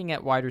been liking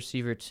at wide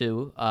receiver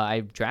too.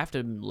 I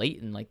drafted him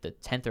late in like the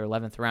 10th or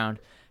 11th round.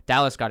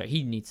 Dallas Goedert,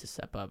 he needs to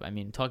step up. I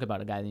mean, talk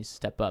about a guy that needs to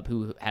step up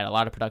who had a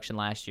lot of production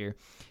last year.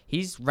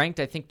 He's ranked,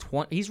 I think,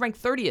 he's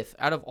ranked 30th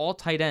out of all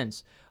tight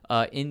ends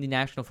in the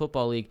National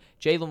Football League.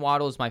 Jalen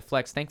Waddle is my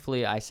flex.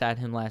 Thankfully, I sat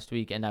him last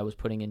week, and I was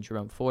putting in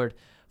Jerome Ford.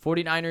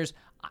 49ers,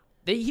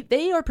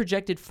 they are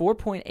projected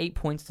 4.8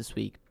 points this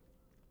week.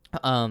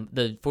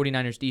 The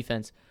 49ers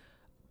defense.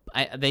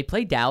 They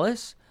play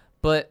Dallas,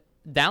 but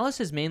Dallas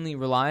is mainly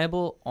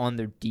reliable on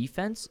their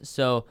defense,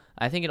 so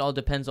I think it all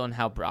depends on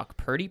how Brock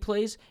Purdy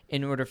plays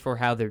in order for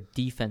how their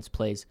defense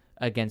plays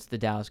against the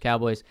Dallas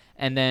Cowboys.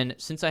 And then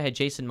since I had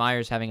Jason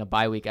Myers having a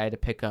bye week, I had to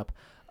pick up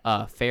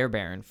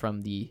Fairbairn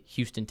from the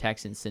Houston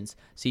Texans since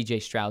C.J.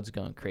 Stroud's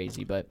going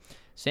crazy. But,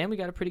 Sam, we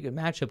got a pretty good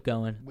matchup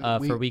going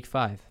for Week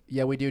 5.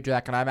 Yeah, we do,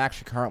 Jack, and I'm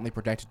actually currently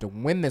projected to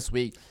win this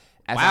week.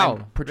 As Wow,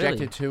 I'm projected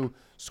really? to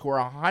score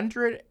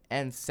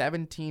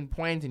 117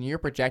 points, and you're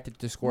projected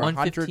to score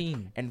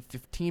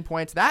 115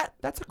 points. That's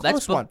a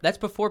close one. That's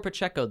before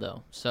Pacheco,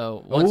 though.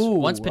 So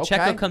once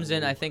Pacheco okay. comes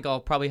in, I think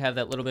I'll probably have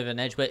that little bit of an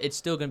edge, but it's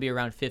still going to be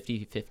around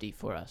 50-50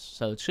 for us.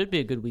 So it should be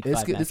a good Week 5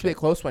 matchup. This will be a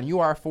close one.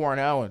 You are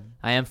 4-0.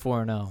 I am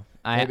 4-0.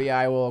 Maybe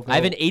I will go. I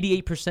have an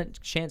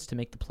 88% chance to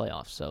make the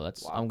playoffs, so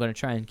I'm going to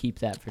try and keep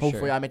that for sure.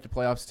 Hopefully I make the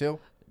playoffs, too.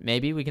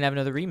 Maybe we can have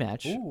another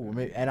rematch.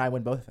 Ooh, and I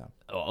win both of them.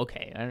 Oh,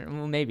 okay.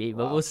 Well, maybe,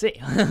 but we'll see.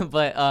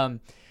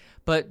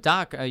 But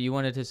Doc, you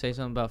wanted to say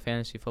something about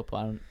fantasy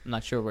football. I'm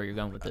not sure where you're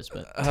going with this,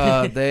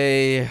 but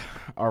they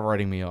are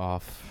writing me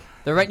off.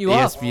 They're writing you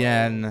off.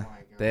 ESPN.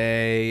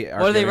 They are.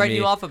 What are they giving writing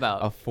me you off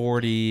about? A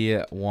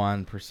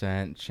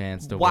 41%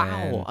 chance to win.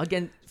 Wow.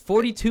 Again,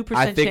 42%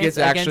 I think chance it's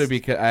actually against,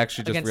 because I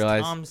actually just against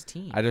realized. Tom's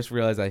team. I just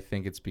realized I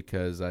think it's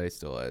because I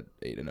still had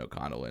Aidan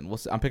O'Connell in.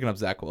 I'm picking up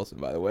Zach Wilson,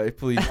 by the way.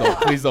 Please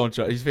don't.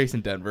 He's facing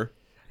Denver.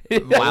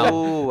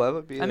 Wow. That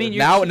would be. I mean,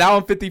 now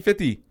I'm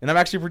 50-50, and I'm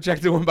actually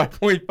projected to win by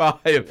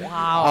 0.5.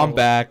 Wow. I'm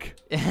back.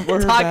 We're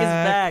Doc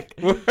back.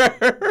 is back.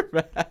 We're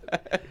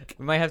back.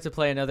 We might have to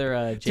play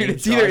another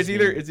James. Dude,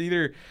 it's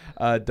either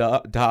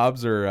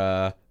Dobbs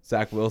or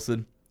Zach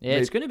Wilson. Yeah,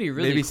 it's going to be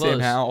really maybe close. Sam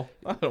Howell.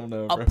 I don't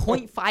know. A Bro.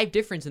 0.5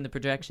 difference in the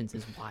projections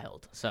is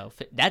wild. So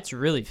that's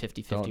really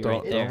 50-50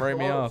 right there. Don't write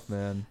me off,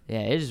 man.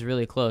 Yeah, it is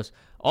really close.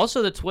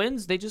 Also, the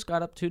Twins, they just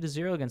got up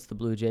 2-0 against the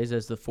Blue Jays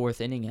as the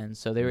fourth inning ends.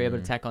 So they were able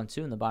to tack on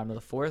 2 in the bottom of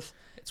the fourth.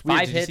 It's weird.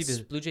 5 Did you hits, see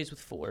the- Blue Jays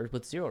with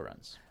 0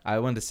 runs. I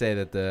wanted to say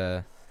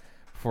that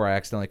before I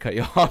accidentally cut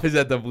you off, is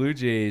that the Blue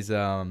Jays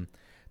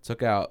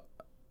took out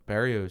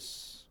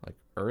Barrios like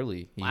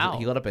early. Wow.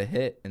 He let up a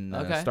hit in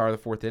the start of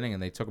the fourth inning,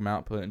 and they took him out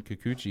and put in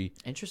Kikuchi.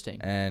 Interesting.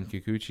 And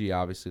Kikuchi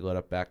obviously let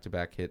up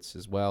back-to-back hits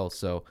as well.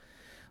 So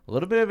a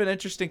little bit of an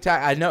interesting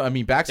I know. I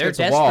mean, backs They're against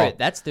the desperate. wall.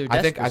 That's their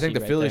I think desperacy the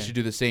right Phillies there. should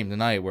do the same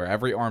tonight, where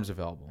every arm's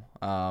available.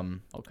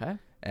 Okay.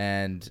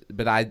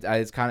 But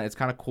it's kind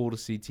of cool to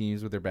see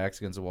teams with their backs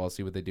against the wall,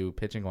 see what they do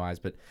pitching wise.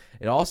 But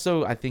it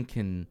also, I think,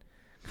 can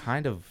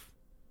kind of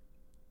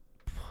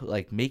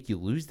like make you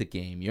lose the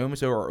game. You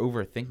almost are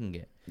overthinking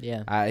it.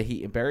 Yeah.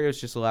 Barrios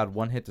just allowed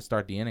 1 hit to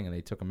start the inning, and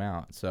they took him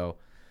out. So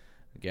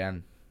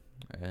again,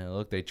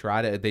 look, they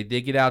tried it. They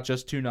did get out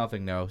just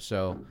 2-0 though.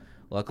 So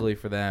luckily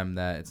for them,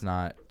 that it's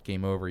not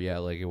game over yet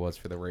like it was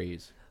for the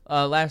Rays.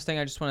 Last thing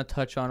I just want to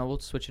touch on, we'll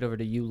switch it over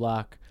to you,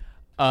 Locke.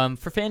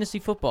 For fantasy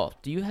football,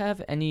 do you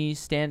have any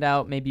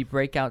standout, maybe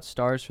breakout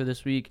stars for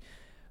this week?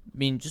 I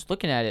mean, just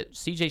looking at it,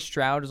 C.J.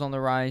 Stroud is on the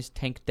rise.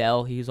 Tank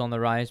Dell, he's on the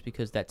rise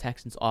because that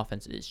Texans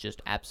offense is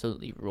just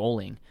absolutely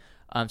rolling.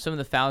 Some of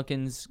the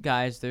Falcons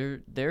guys,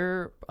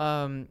 they're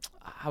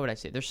how would I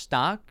say, their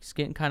stock is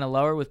getting kind of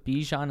lower with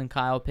Bijan and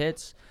Kyle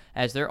Pitts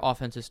as their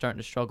offense is starting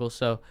to struggle.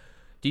 So,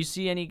 do you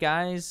see any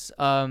guys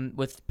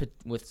with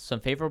some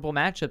favorable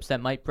matchups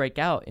that might break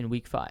out in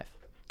Week 5?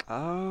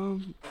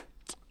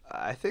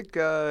 I think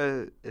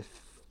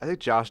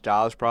Josh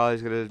Dobbs probably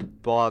is going to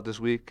ball out this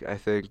week. I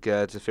think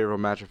it's a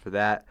favorable matchup for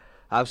that.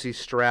 Obviously,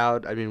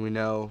 Stroud, I mean, we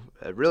know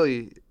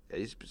really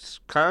he's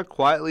kind of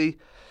quietly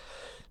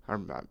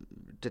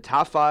the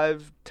top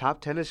 5,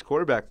 top 10ish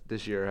quarterback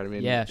this year. I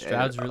mean, yeah,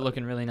 Stroud's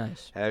looking really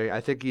nice.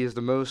 I think he is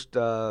the most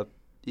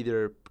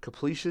either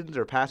completions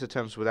or pass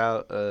attempts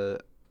without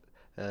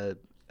an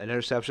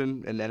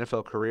interception in the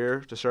NFL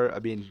career to start. I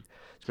mean,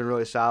 it's been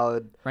really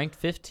solid.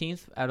 Ranked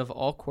 15th out of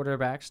all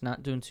quarterbacks,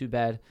 not doing too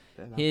bad.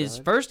 Yeah, His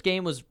first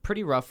game was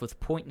pretty rough with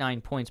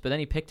 0.9 points, but then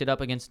he picked it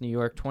up against New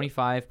York,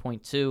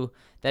 25.2.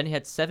 Then he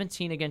had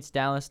 17 against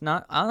Dallas.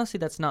 Honestly,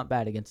 that's not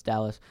bad against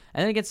Dallas.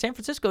 And then against San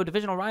Francisco,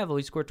 divisional rival,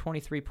 he scored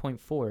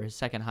 23.4, his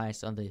second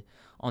highest on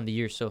the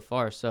year so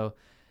far. So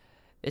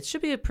it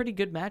should be a pretty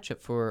good matchup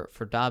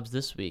for Dobbs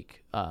this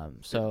week.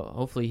 So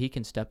hopefully he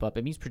can step up. I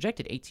mean, he's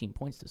projected 18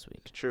 points this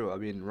week. True. I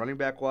mean, running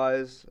back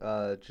wise,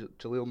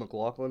 Jaleel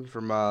McLaughlin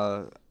from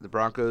the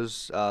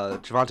Broncos,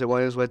 Javonte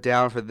Williams went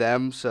down for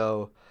them,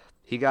 so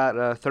he got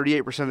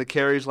 38% of the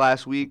carries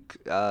last week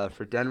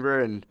for Denver,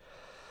 and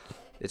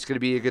it's going to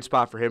be a good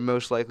spot for him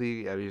most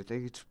likely. I mean, I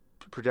think it's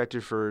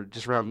projected for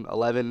just around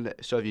 11.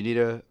 So if you need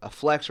a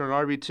flex or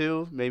an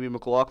RB2, maybe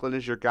McLaughlin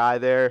is your guy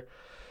there.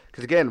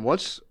 Because, again,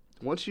 once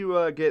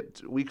you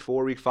get week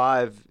 4, week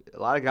 5, a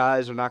lot of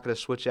guys are not going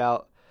to switch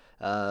out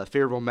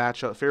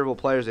favorable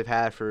players they've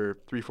had for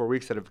 3-4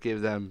 weeks that have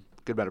given them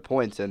a good amount of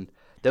points. And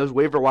those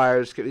waiver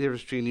wires get the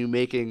difference between you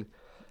making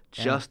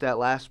just that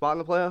last spot in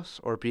the playoffs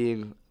or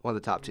being one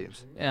of the top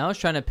teams. And I was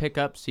trying to pick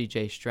up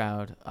C.J.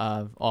 Stroud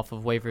off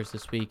of waivers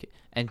this week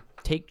and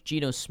take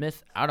Geno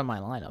Smith out of my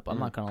lineup. I'm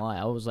not going to lie.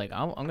 I was like,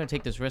 I'm going to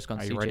take this risk on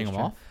C.J. Stroud. Are you writing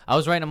him off? I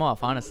was writing him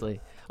off,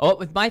 honestly.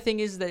 Oh, my thing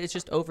is that it's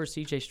just over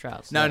C.J.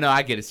 Stroud. So. No,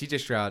 I get it. C.J.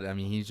 Stroud, I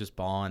mean, he's just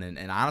balling.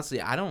 And honestly,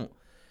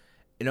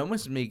 it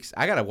almost makes –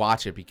 I got to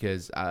watch it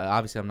because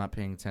obviously I'm not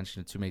paying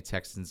attention to too many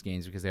Texans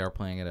games because they are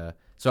playing at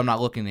so I'm not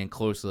looking in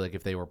closely like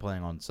if they were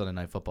playing on Sunday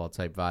Night Football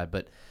type vibe.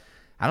 But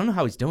I don't know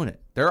how he's doing it.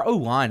 Their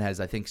O-line has,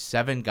 I think,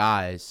 7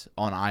 guys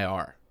on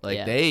IR.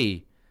 Like,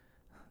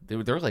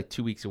 they're like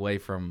 2 weeks away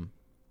from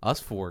us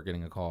 4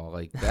 getting a call.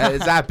 Like,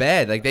 it's that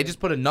bad. Like, they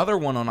just put another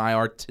one on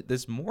IR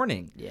this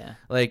morning. Yeah.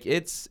 Like,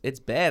 it's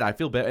bad. I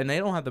feel bad. And they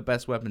don't have the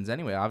best weapons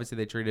anyway. Obviously,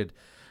 they traded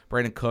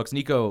Brandon Cooks.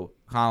 Nico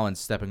Collins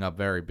stepping up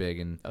very big.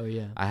 And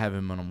I have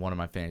him on one of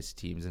my fantasy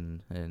teams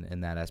in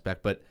that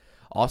aspect. But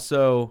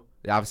also,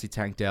 obviously,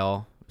 Tank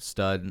Dell,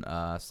 stud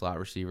slot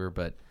receiver.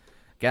 But,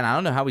 again, I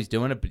don't know how he's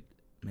doing it, but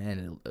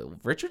man,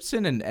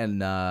 Richardson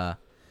and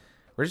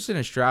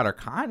Stroud are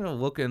kind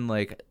of looking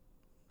like,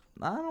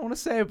 I don't want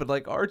to say it, but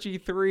like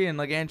RG3 and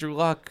like Andrew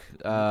Luck,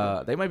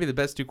 they might be the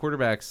best 2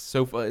 quarterbacks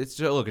so far. It's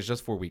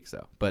just 4 weeks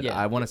though, but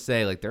I want to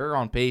say like they're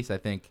on pace, I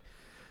think,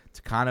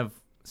 to kind of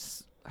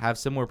have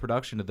similar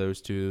production to those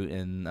 2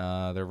 in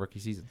their rookie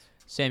seasons.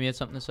 Sam, you had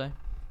something to say?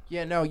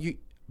 Yeah, no, you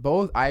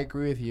both. I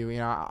agree with you. You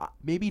know,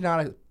 maybe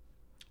not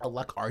a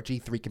Luck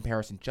RG3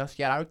 comparison just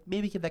yet. I would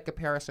maybe give that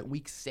comparison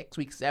week 6,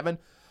 week 7.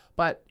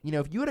 But, you know,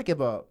 if you were to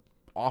give a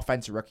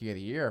offensive rookie of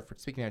the year, for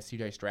speaking of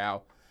C.J.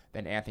 Stroud,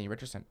 then Anthony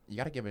Richardson, you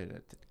got to give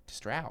it to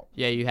Stroud.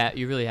 Yeah,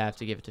 you really have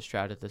to give it to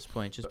Stroud at this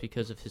point just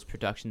because of his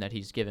production that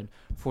he's given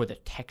for the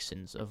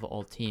Texans of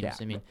all teams. Yeah.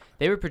 I mean,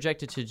 they were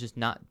projected to just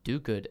not do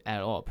good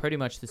at all. Pretty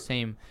much the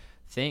same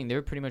thing. They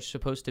were pretty much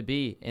supposed to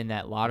be in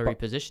that lottery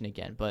position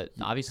again, but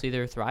obviously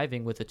they're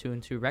thriving with a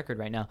 2-2 record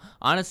right now.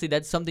 Honestly,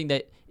 that's something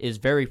that is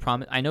very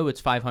promising. I know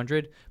it's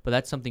 500, but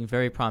that's something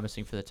very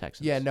promising for the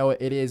Texans. Yeah, no,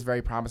 it is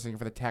very promising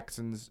for the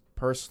Texans.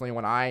 Personally,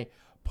 when I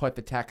put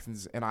the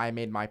Texans and I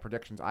made my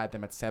predictions, I had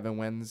them at 7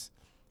 wins.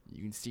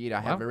 You can see it. I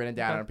have it written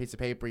down on a piece of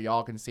paper.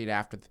 Y'all can see it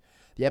after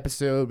the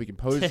episode. We can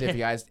post it if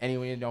you guys,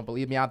 anyone don't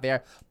believe me out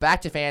there.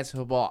 Back to fantasy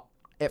football.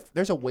 If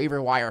there's a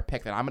waiver wire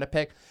pick that I'm going to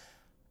pick,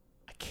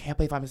 I can't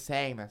believe I'm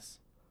saying this.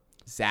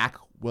 Zach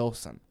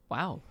Wilson.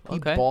 Wow. He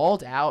Okay.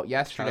 balled out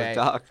yesterday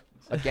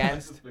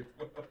against.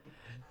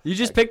 You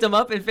just picked him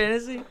up in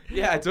fantasy?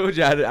 Yeah, I told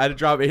you I had to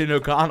drop Aiden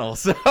O'Connell.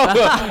 So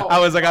I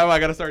was like, I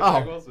got to start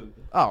Zach Wilson.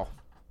 Oh.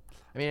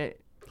 I mean,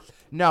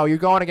 no, you're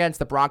going against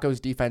the Broncos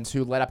defense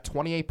who let up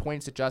 28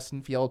 points to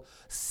Justin Field,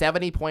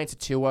 70 points to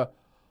Tua.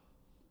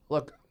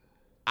 Look,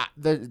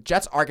 the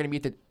Jets are going to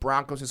meet the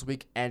Broncos this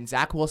week, and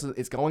Zach Wilson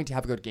is going to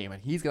have a good game,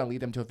 and he's going to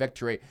lead them to a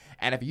victory.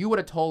 And if you would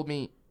have told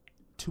me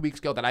 2 weeks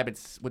ago that I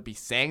would be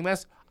saying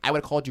this, I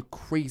would have called you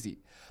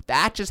crazy.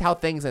 That's just how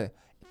things in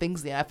the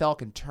NFL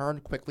can turn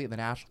quickly in the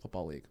National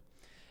Football League.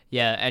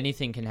 Yeah,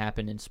 anything can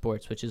happen in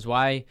sports, which is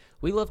why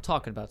we love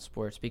talking about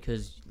sports,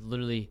 because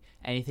literally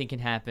anything can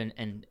happen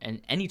and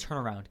any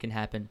turnaround can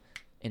happen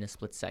in a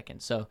split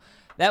second. So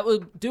that will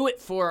do it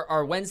for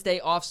our Wednesday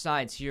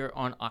Offsides here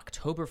on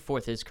October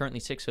 4th. It is currently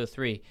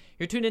 6:03.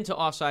 You're tuned into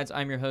Offsides.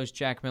 I'm your host,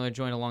 Jack Miller,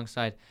 joined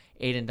alongside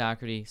Aidan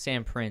Dougherty,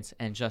 Sam Prince,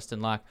 and Justin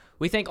Locke.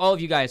 We thank all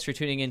of you guys for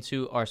tuning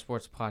into our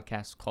sports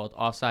podcast called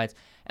Offsides,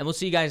 and we'll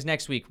see you guys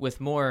next week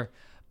with more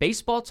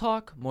baseball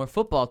talk, more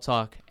football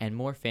talk, and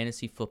more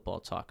fantasy football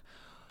talk.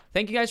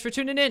 Thank you guys for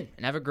tuning in,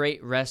 and have a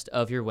great rest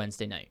of your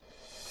Wednesday night.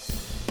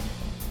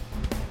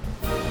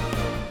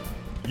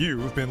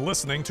 You've been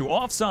listening to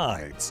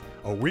Offsides,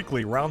 a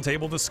weekly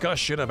roundtable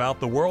discussion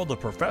about the world of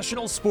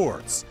professional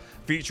sports,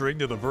 featuring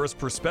the diverse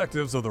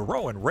perspectives of the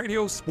Rowan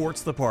Radio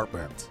Sports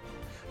Department.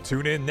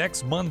 Tune in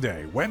next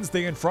Monday,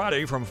 Wednesday, and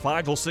Friday from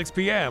 5 till 6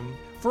 p.m.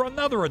 for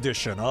another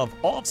edition of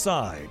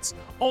Offsides,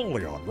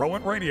 only on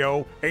Rowan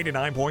Radio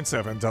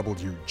 89.7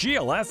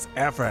 WGLS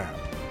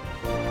FM.